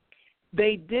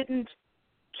 They didn't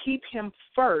keep him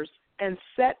first and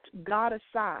set God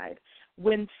aside.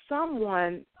 When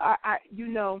someone,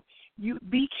 you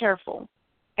be careful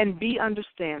and be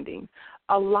understanding.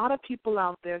 A lot of people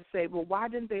out there say, well, why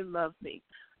didn't they love me?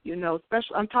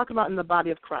 Especially, I'm talking about in the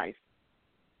body of Christ.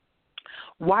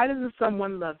 Why doesn't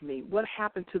someone love me? What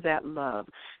happened to that love?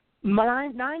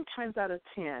 Nine times out of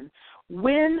 10,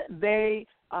 when they,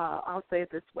 I'll say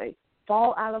it this way,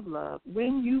 fall out of love,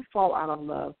 when you fall out of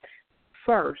love,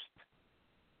 first,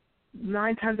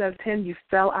 9 times out of 10, you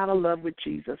fell out of love with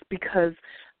Jesus, because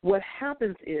what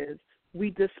happens is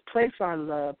we displace our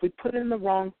love. We put in the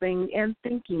wrong thing and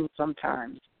thinking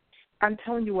sometimes. I'm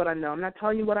telling you what I know. I'm not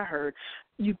telling you what I heard.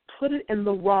 You put it in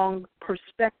the wrong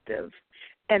perspective,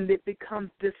 and it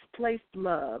becomes displaced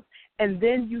love, and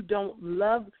then you don't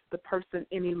love the person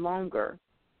any longer.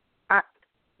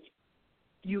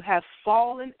 You have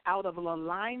fallen out of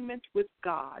alignment with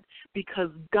God,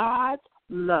 because God's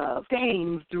love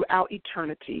stays throughout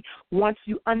eternity once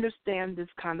you understand this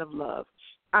kind of love.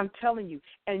 I'm telling you,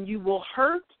 and you will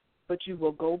hurt, but you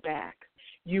will go back.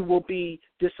 You will be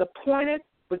disappointed,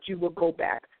 but you will go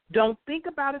back. Don't think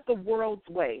about it the world's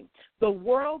way. The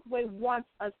world's way wants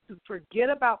us to forget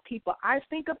about people. I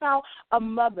think about a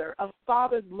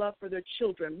father's love for their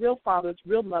children, real fathers,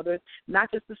 real mothers, not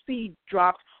just the seed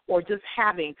dropped or just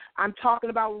having. I'm talking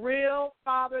about real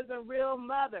fathers and real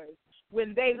mothers.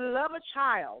 When they love a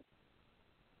child,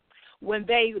 when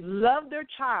they love their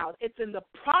child, it's in the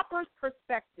proper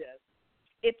perspective.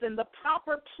 It's in the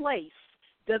proper place.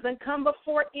 Doesn't come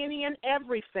before any and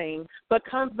everything, but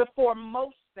comes before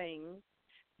most things.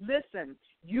 Listen,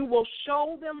 you will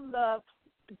show them love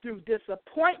through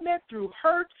disappointment, through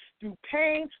hurt, through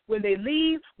pain, when they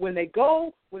leave, when they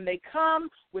go, when they come,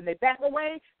 when they back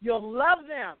away. You'll love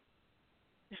them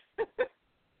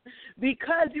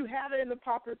because you have it in the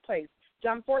proper place.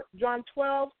 John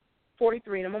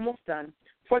 12:43, and I'm almost done.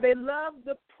 For they love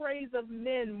the praise of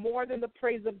men more than the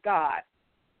praise of God.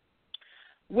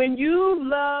 When you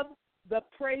love the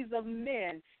praise of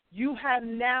men, you have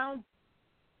now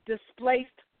displaced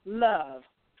love.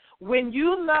 When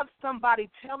you love somebody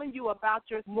telling you about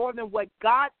yours more than what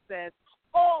God says,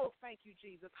 oh, thank you,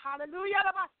 Jesus. Hallelujah.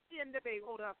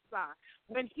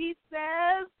 When he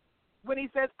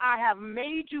says, I have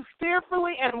made you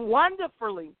fearfully and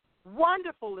wonderfully,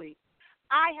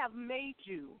 I have made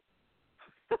you.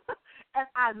 And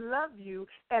I love you,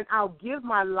 and I'll give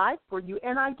my life for you,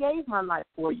 and I gave my life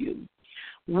for you.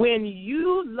 When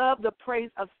you love the praise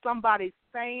of somebody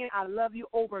saying, I love you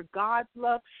over God's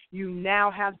love, you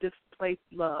now have displaced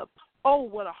love. Oh,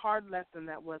 what a hard lesson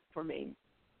that was for me.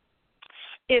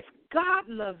 If God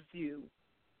loves you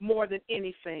more than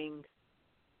anything,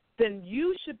 then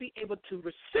you should be able to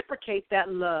reciprocate that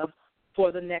love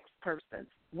for the next person.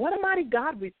 What a mighty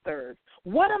God we serve.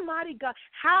 What a mighty God.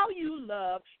 How you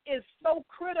love is so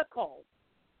critical.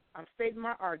 I'm stating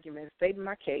my argument, stating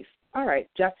my case. All right,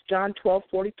 just John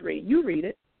 12:43. You read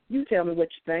it. You tell me what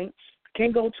you think.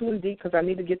 Can't go too in deep because I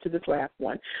need to get to this last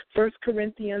one. 1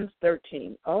 Corinthians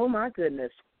 13. Oh, my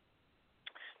goodness.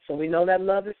 So we know that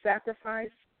love is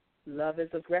sacrifice. Love is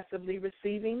aggressively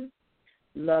receiving.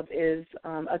 Love is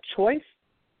a choice.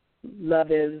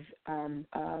 Love is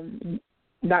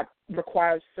not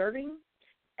requires serving.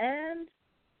 And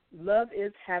love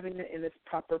is having it in its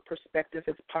proper perspective,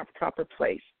 its proper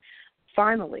place.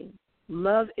 Finally,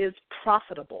 love is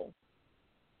profitable.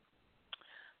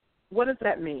 What does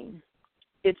that mean?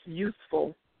 It's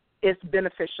useful. It's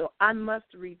beneficial. I must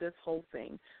read this whole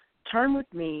thing. Turn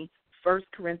with me, 1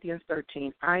 Corinthians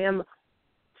 13. I am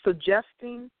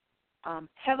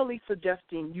heavily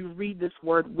suggesting you read this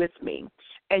word with me,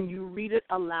 and you read it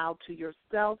aloud to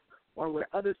yourself or where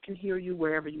others can hear you,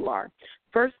 wherever you are.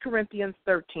 1 Corinthians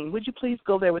 13. Would you please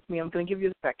go there with me? I'm going to give you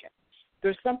a second.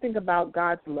 There's something about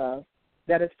God's love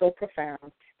that is so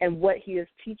profound and what he is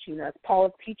teaching us. Paul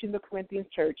is teaching the Corinthian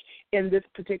church in this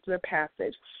particular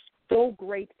passage. So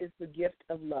great is the gift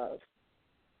of love.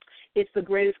 It's the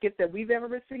greatest gift that we've ever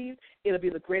received. It'll be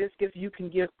the greatest gift you can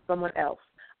give someone else.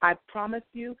 I promise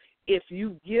you, if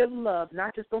you give love,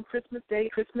 not just on Christmas Day,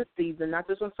 Christmas season, not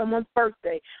just on someone's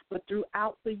birthday, but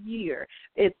throughout the year,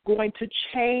 it's going to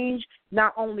change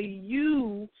not only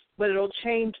you, but it'll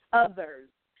change others.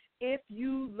 If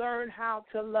you learn how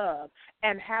to love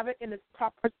and have it in its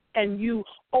proper, and you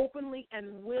openly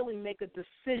and willingly make a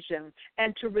decision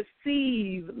and to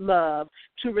receive love,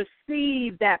 to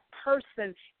receive that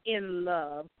person in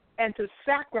love, and to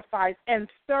sacrifice and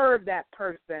serve that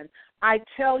person, I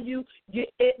tell you,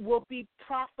 it will be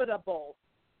profitable.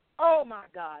 Oh, my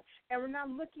God. And we're not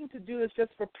looking to do this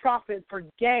just for profit, for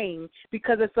gain,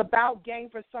 because it's about gain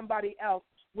for somebody else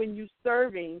when you're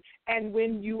serving and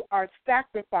when you are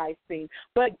sacrificing.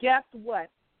 But guess what?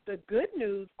 The good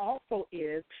news also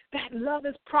is that love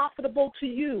is profitable to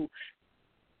you.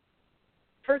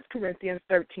 1 Corinthians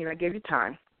 13, I gave you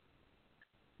time.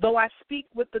 Though I speak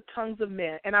with the tongues of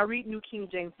men, and I read New King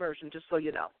James Version, just so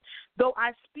you know. Though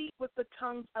I speak with the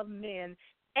tongues of men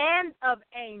and of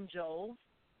angels,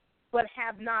 but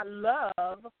have not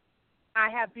love, I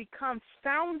have become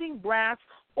sounding brass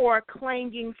or a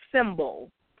clanging cymbal.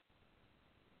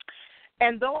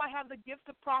 And though I have the gift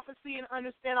of prophecy and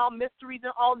understand all mysteries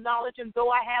and all knowledge, and though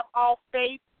I have all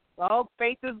faith, well,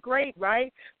 faith is great,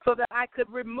 right? So that I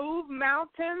could remove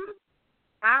mountains.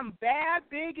 I'm bad,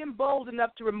 big, and bold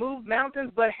enough to remove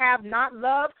mountains, but have not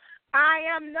love. I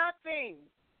am nothing.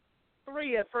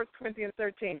 3 of 1 Corinthians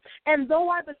 13. And though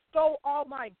I bestow all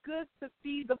my goods to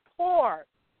feed the poor,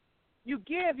 you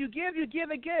give.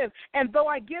 And though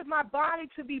I give my body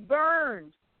to be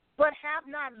burned, but have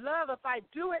not love, if I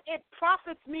do it, it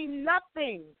profits me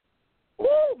nothing.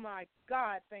 Oh, my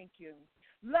God, thank you.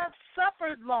 Love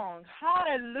suffers long.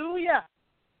 Hallelujah.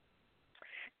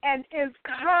 And is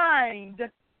kind.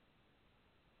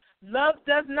 Love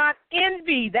does not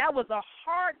envy. That was a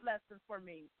hard lesson for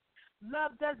me.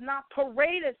 Love does not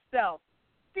parade itself.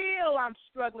 Still, I'm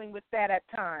struggling with that at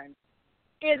times.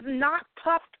 Is not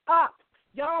puffed up.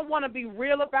 Y'all want to be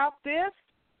real about this?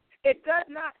 It does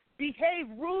not behave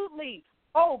rudely.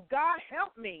 Oh, God,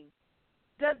 help me.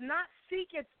 Does not seek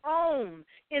its own.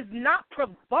 Is not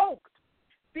provoked.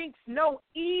 Thinks no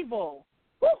evil.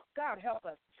 Oh, God, help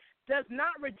us. Does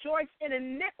not rejoice in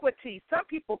iniquity. Some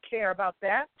people care about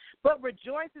that, but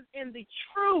rejoices in the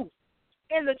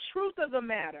truth of the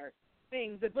matter.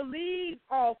 Things, it believes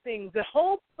all things, it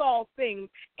hopes all things,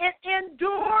 it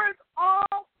endures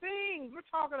all things. We're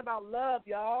talking about love,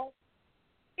 y'all.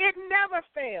 It never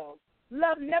fails.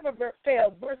 Love never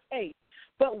fails. Verse 8.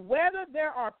 But whether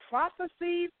there are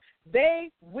prophecies,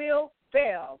 they will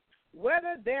fail.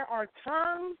 Whether there are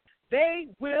tongues, they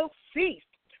will cease.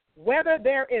 Whether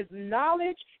there is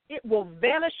knowledge, it will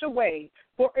vanish away.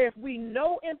 For if we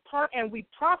know in part and we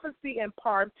prophesy in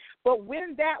part, but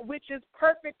when that which is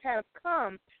perfect has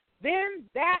come, then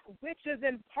that which is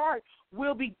in part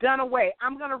will be done away.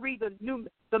 I'm going to read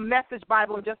the Message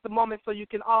Bible in just a moment so you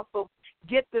can also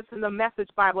get this in the Message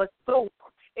Bible.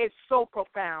 It's so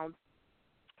profound.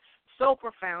 So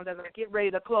profound as I get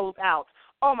ready to close out.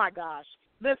 Oh, my gosh.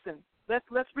 Listen,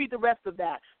 let's read the rest of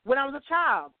that. When I was a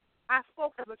child, I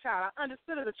spoke as a child. I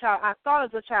understood as a child. I thought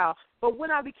as a child. But when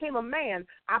I became a man,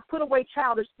 I put away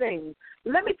childish things.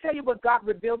 Let me tell you what God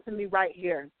revealed to me right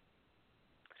here.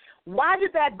 Why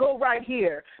did that go right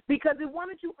here? Because He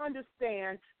wanted you to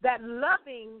understand that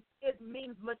loving, it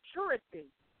means maturity.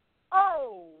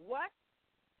 Oh, what?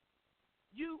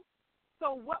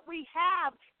 So what we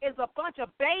have is a bunch of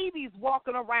babies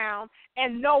walking around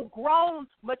and no grown,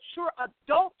 mature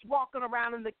adults walking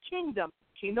around in the kingdom.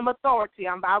 Kingdom authority.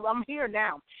 I'm here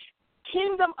now.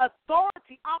 Kingdom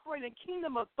authority, operating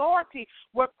kingdom authority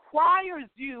requires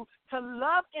you to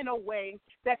love in a way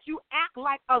that you act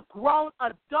like a grown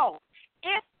adult.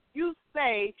 If you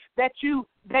say that you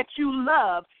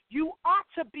love, you ought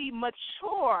to be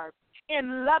mature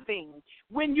in loving.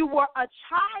 When you were a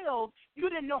child, you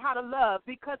didn't know how to love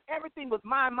because everything was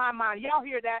mine, mine, mine. Y'all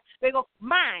hear that? They go,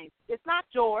 mine. It's not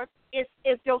yours. It's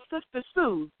your sister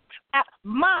Sue's.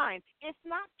 Mine. It's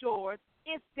not yours.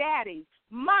 It's Daddy's.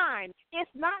 Mine.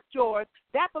 It's not yours.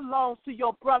 That belongs to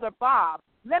your brother Bob.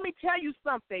 Let me tell you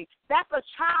something. That's a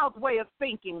child's way of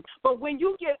thinking. But when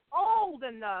you get old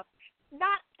enough,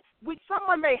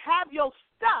 someone may have your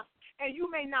stuff, and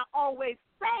you may not always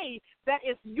say that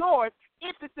it's yours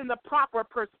if it's in the proper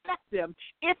perspective,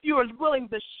 if you're willing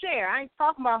to share. I ain't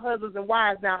talking about husbands and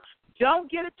wives now.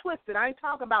 Don't get it twisted. I ain't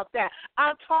talking about that.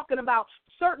 I'm talking about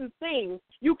certain things.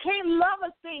 You can't love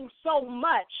a thing so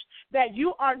much that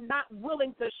you are not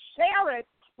willing to share it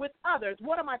with others.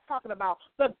 What am I talking about?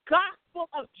 The gospel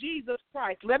of Jesus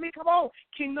Christ. Let me come on.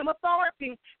 Kingdom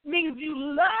authority means you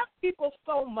love people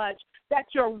so much that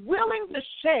you're willing to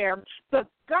share the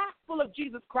gospel of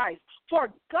Jesus Christ. For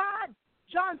God,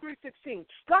 John 3:16,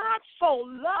 God so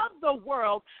loved the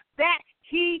world that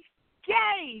he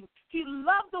gave. He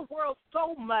loved the world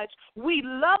so much. We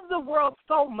love the world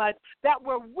so much that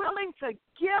we're willing to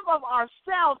give of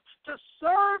ourselves to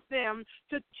serve them,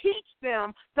 to teach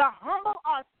them, to humble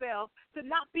ourselves, to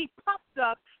not be puffed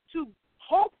up, to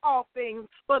hope all things,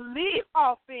 believe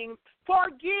all things,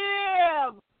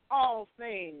 forgive all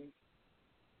things.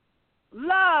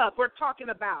 Love, we're talking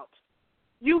about.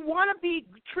 You want to be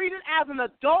treated as an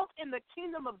adult in the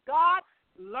kingdom of God?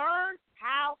 Learn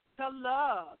how to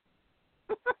love.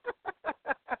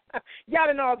 Y'all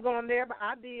didn't know I was going there, but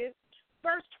I did.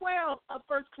 Verse 12 of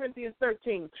 1 Corinthians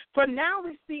 13. For now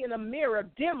we see in a mirror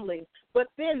dimly, but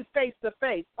then face to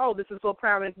face. Oh, this is so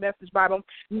prominent Message Bible.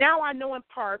 Now I know in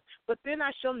part, but then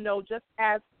I shall know just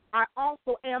as I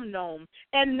also am known.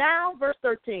 And now, verse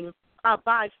 13,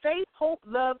 by faith, hope,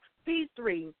 love, these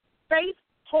three. Faith,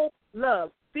 hope,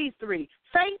 love, these three.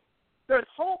 Faith, there's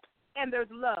hope, and there's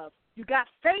love. You got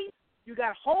faith, you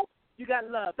got hope, you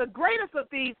got love. The greatest of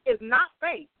these is not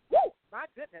faith. Woo, my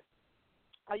goodness.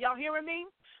 Are y'all hearing me?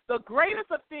 The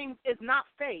greatest of things is not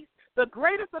faith. The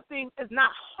greatest of things is not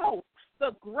hope.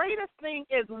 The greatest thing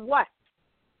is what?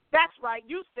 That's right,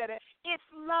 you said it. It's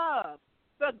love.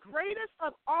 The greatest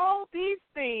of all these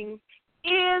things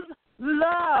is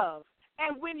love.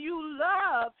 And when you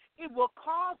love, it will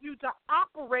cause you to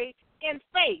operate in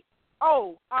faith.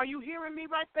 Oh, are you hearing me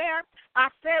right there? I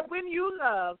said when you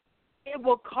love, it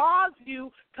will cause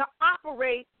you to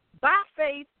operate by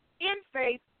faith, in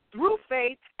faith, through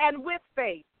faith, and with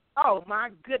faith. Oh, my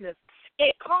goodness.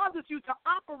 It causes you to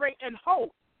operate in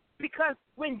hope because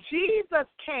when Jesus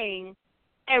came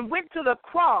and went to the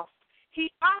cross,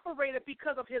 he operated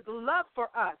because of his love for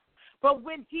us. But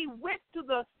when he went,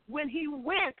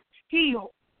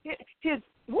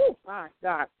 my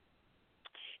God,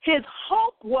 his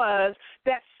hope was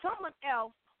that someone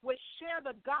else would share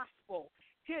the gospel.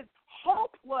 His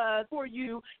hope was for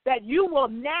you that you will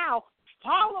now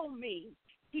follow me.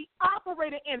 He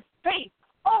operated in faith.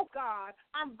 Oh, God,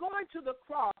 I'm going to the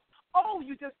cross. Oh,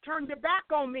 you just turned your back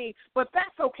on me, but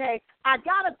that's okay. I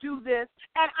got to do this,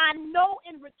 and I know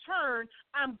in return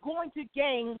I'm going to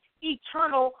gain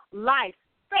eternal life.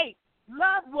 Faith.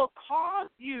 Love will cause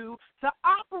you to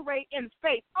operate in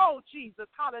faith. Oh, Jesus,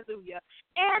 hallelujah.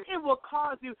 And it will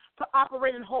cause you to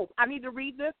operate in hope. I need to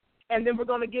read this, and then we're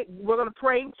going to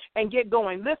pray and get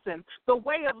going. Listen, the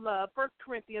way of love, 1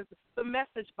 Corinthians, the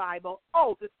Message Bible.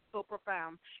 Oh, this is so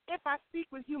profound. If I speak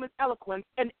with human eloquence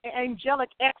and angelic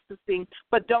ecstasy,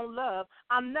 but don't love,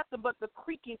 I'm nothing but the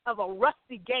creaking of a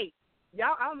rusty gate.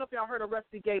 Y'all, I don't know if y'all heard of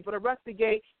rusty gate, but a rusty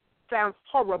gate sounds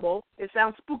horrible. It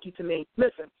sounds spooky to me.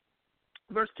 Listen.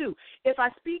 Verse 2, if I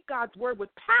speak God's word with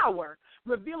power,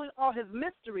 revealing all his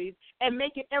mysteries and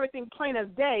making everything plain as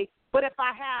day, but if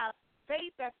I have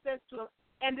faith that says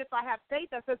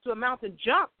to a mountain,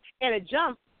 jump, and it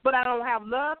jumps, but I don't have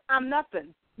love, I'm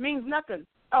nothing. Means nothing.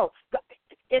 Oh,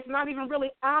 it's not even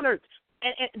really honored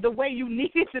and the way you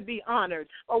need it to be honored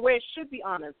or where it should be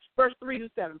honored. Verse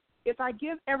 3-7. If I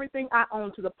give everything I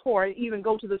own to the poor and even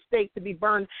go to the stake to be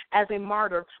burned as a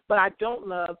martyr, but I don't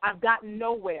love, I've gotten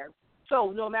nowhere.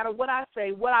 So no matter what I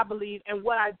say, what I believe, and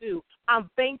what I do, I'm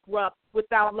bankrupt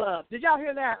without love. Did y'all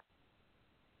hear that?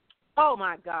 Oh,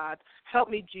 my God. Help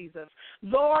me, Jesus.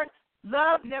 Lord,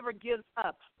 love never gives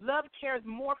up. Love cares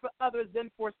more for others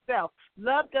than for self.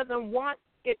 Love doesn't want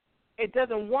it. It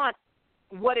doesn't want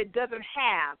what it doesn't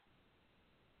have.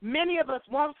 Many of us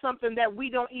want something that we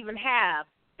don't even have,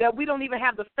 that we don't even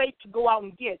have the faith to go out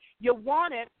and get. You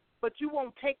want it, but you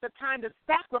won't take the time to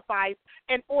sacrifice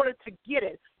in order to get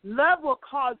it. Love will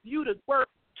cause you to work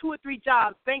 2 or 3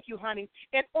 jobs, thank you, honey,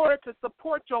 in order to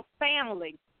support your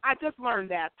family. I just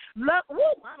learned that. Love,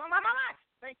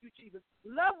 thank you, Jesus.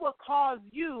 Love will cause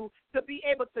you to be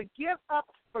able to give up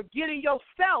for getting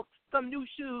yourself some new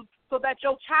shoes so that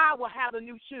your child will have the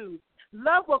new shoes.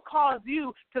 Love will cause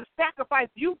you to sacrifice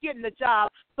you getting the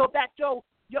job so that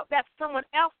that someone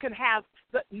else can have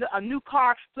a new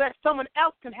car, so that someone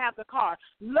else can have the car.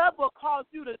 Love will cause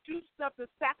you to do stuff to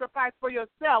sacrifice for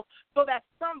yourself so that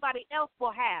somebody else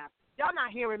will have. Y'all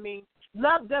not hearing me.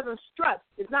 Love doesn't strut.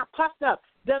 It's not puffed up.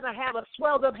 Doesn't have a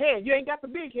swelled up head. You ain't got the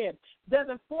big head.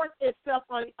 Doesn't force itself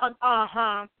on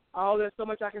Oh, there's so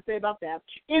much I can say about that.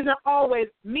 Isn't always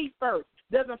me first.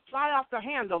 Doesn't fly off the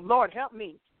handle. Lord, help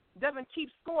me. Doesn't keep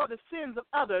score of the sins of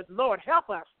others. Lord, help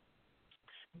us.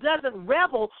 Doesn't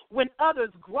revel when others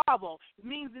grovel. It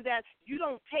means that you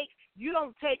don't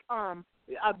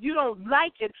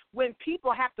like it when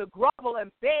people have to grovel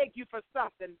and beg you for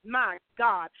something. My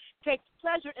God. Takes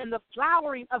pleasure in the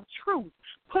flowering of truth.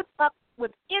 Puts up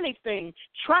with anything.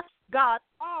 Trusts God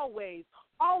always.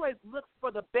 Always looks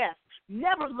for the best.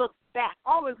 Never looks back.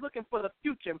 Always looking for the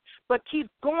future, but keeps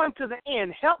going to the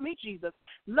end. Help me, Jesus.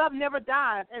 Love never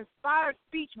dies. Inspired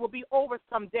speech will be over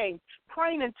someday.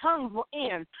 Praying in tongues will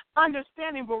end.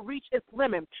 Understanding will reach its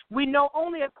limit. We know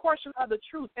only a portion of the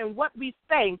truth, and what we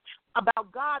say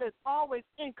about God is always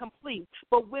incomplete.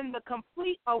 But when the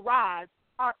complete arrives,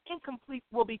 our incomplete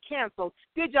will be canceled.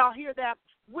 Did y'all hear that?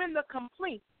 When the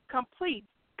complete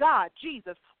God,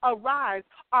 Jesus, arrives,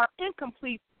 our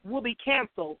incomplete will be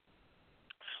canceled.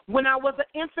 When I was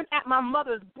an infant at my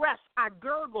mother's breast, I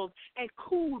gurgled and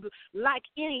cooed like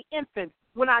any infant.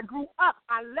 When I grew up,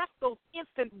 I left those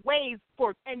infant ways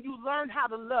and you learned how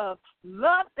to love.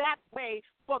 Love that way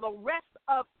for the rest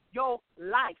of your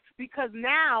life, because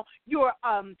now you're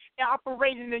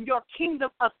operating in your kingdom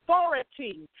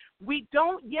authority. We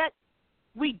don't yet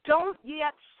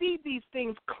see these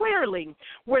things clearly.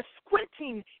 We're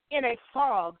squinting in a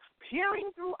fog,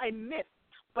 peering through a mist,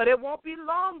 but it won't be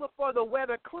long before the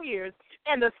weather clears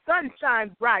and the sun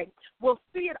shines bright. We'll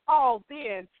see it all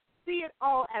then, see it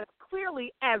all as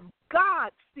clearly as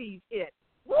God sees it.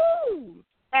 Woo!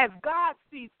 As God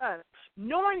sees us,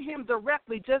 knowing him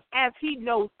directly just as he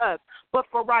knows us. But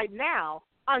for right now,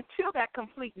 until that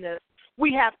completeness,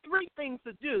 we have 3 things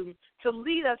to do to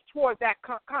lead us toward that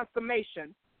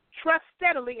consummation. Trust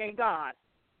steadily in God.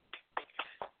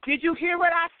 Did you hear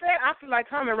what I said? I feel like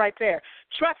humming right there.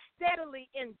 Trust steadily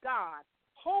in God.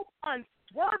 Hope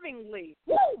unswervingly.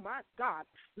 Oh, my God.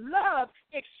 Love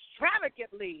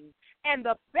extravagantly. And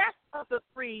the best of the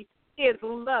 3 is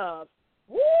love.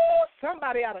 Woo!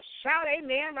 Somebody ought to shout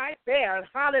amen right there.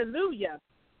 Hallelujah.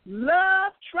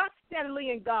 Love, trust steadily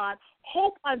in God,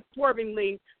 hope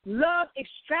unswervingly, love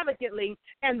extravagantly,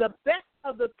 and the best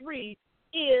of the 3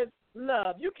 is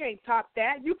love. You can't top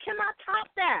that. You cannot top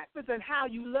that. It's in how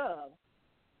you love.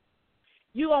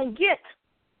 You don't get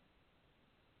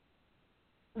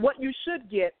what you should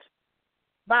get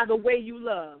by the way you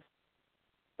love.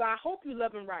 So I hope you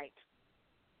love him right.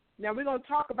 Now we're going to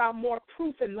talk about more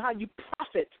proof and how you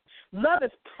profit. Love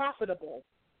is profitable.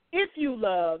 If you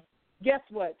love, guess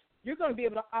what? You're going to be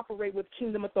able to operate with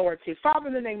kingdom authority. Father,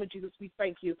 in the name of Jesus, we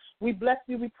thank you. We bless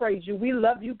you. We praise you. We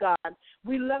love you, God.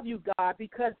 We love you, God,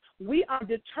 because we are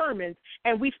determined,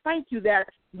 and we thank you that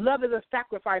love is a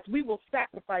sacrifice. We will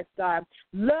sacrifice, God.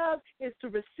 Love is to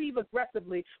receive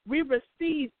aggressively. We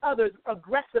receive others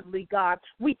aggressively, God.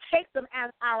 We take them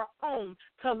as our own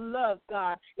to love,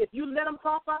 God. If you let them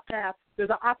cross our path,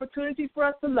 there's an opportunity for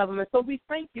us to love them. And so we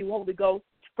thank you, Holy Ghost,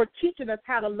 for teaching us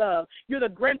how to love. You're the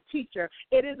great teacher.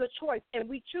 It is a choice, and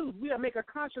we choose. We make a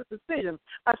conscious decision,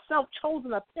 a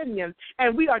self-chosen opinion,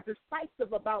 and we are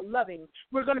decisive about loving.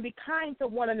 We're going to be kind to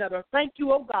one another. Thank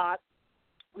you, oh God.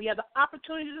 We have the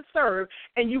opportunity to serve,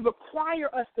 and you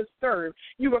require us to serve.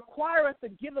 You require us to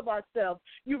give of ourselves.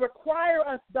 You require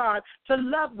us, God, to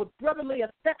love with brotherly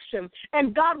affection.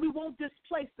 And, God, we won't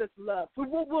displace this love.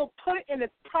 We'll put it in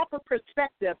its proper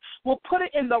perspective. We'll put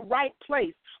it in the right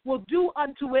place. We'll do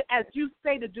unto it as you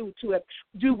say to do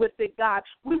with it, God.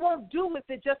 We won't do with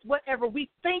it just whatever we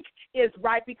think is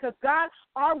right, because, God,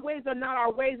 our ways are not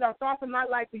our ways. Our thoughts are not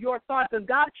like your thoughts. And,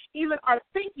 God, even our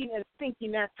thinking is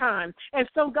thinking at times. And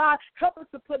so, God, help us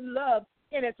to put love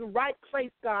in its right place,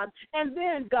 God. And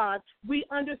then, God, we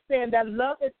understand that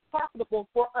love is profitable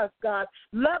for us, God.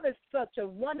 Love is such a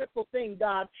wonderful thing,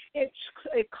 God. It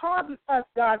causes us,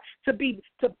 God, to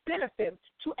benefit,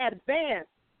 to advance.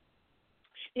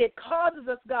 It causes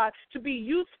us, God, to be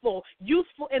useful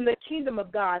in the kingdom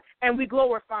of God, and we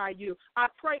glorify you. I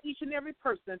pray each and every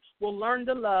person will learn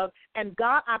to love, and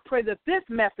God, I pray that this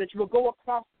message will go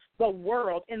across the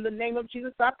world. In the name of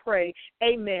Jesus, I pray.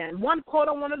 Amen. One quote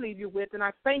I want to leave you with, and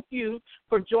I thank you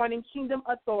for joining Kingdom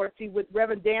Authority with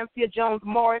Reverend Dancia Jones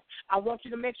Morris. I want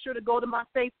you to make sure to go to my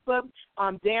Facebook,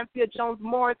 Dancia Jones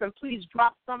Morris, and please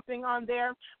drop something on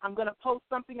there. I'm going to post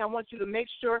something. I want you to make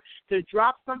sure to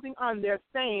drop something on there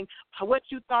saying what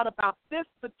you thought about this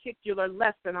particular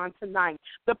lesson on tonight.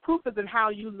 The proof is in how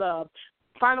you love.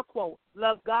 Final quote,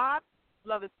 love God,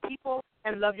 love his people,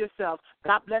 and love yourself.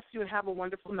 God bless you and have a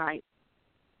wonderful night.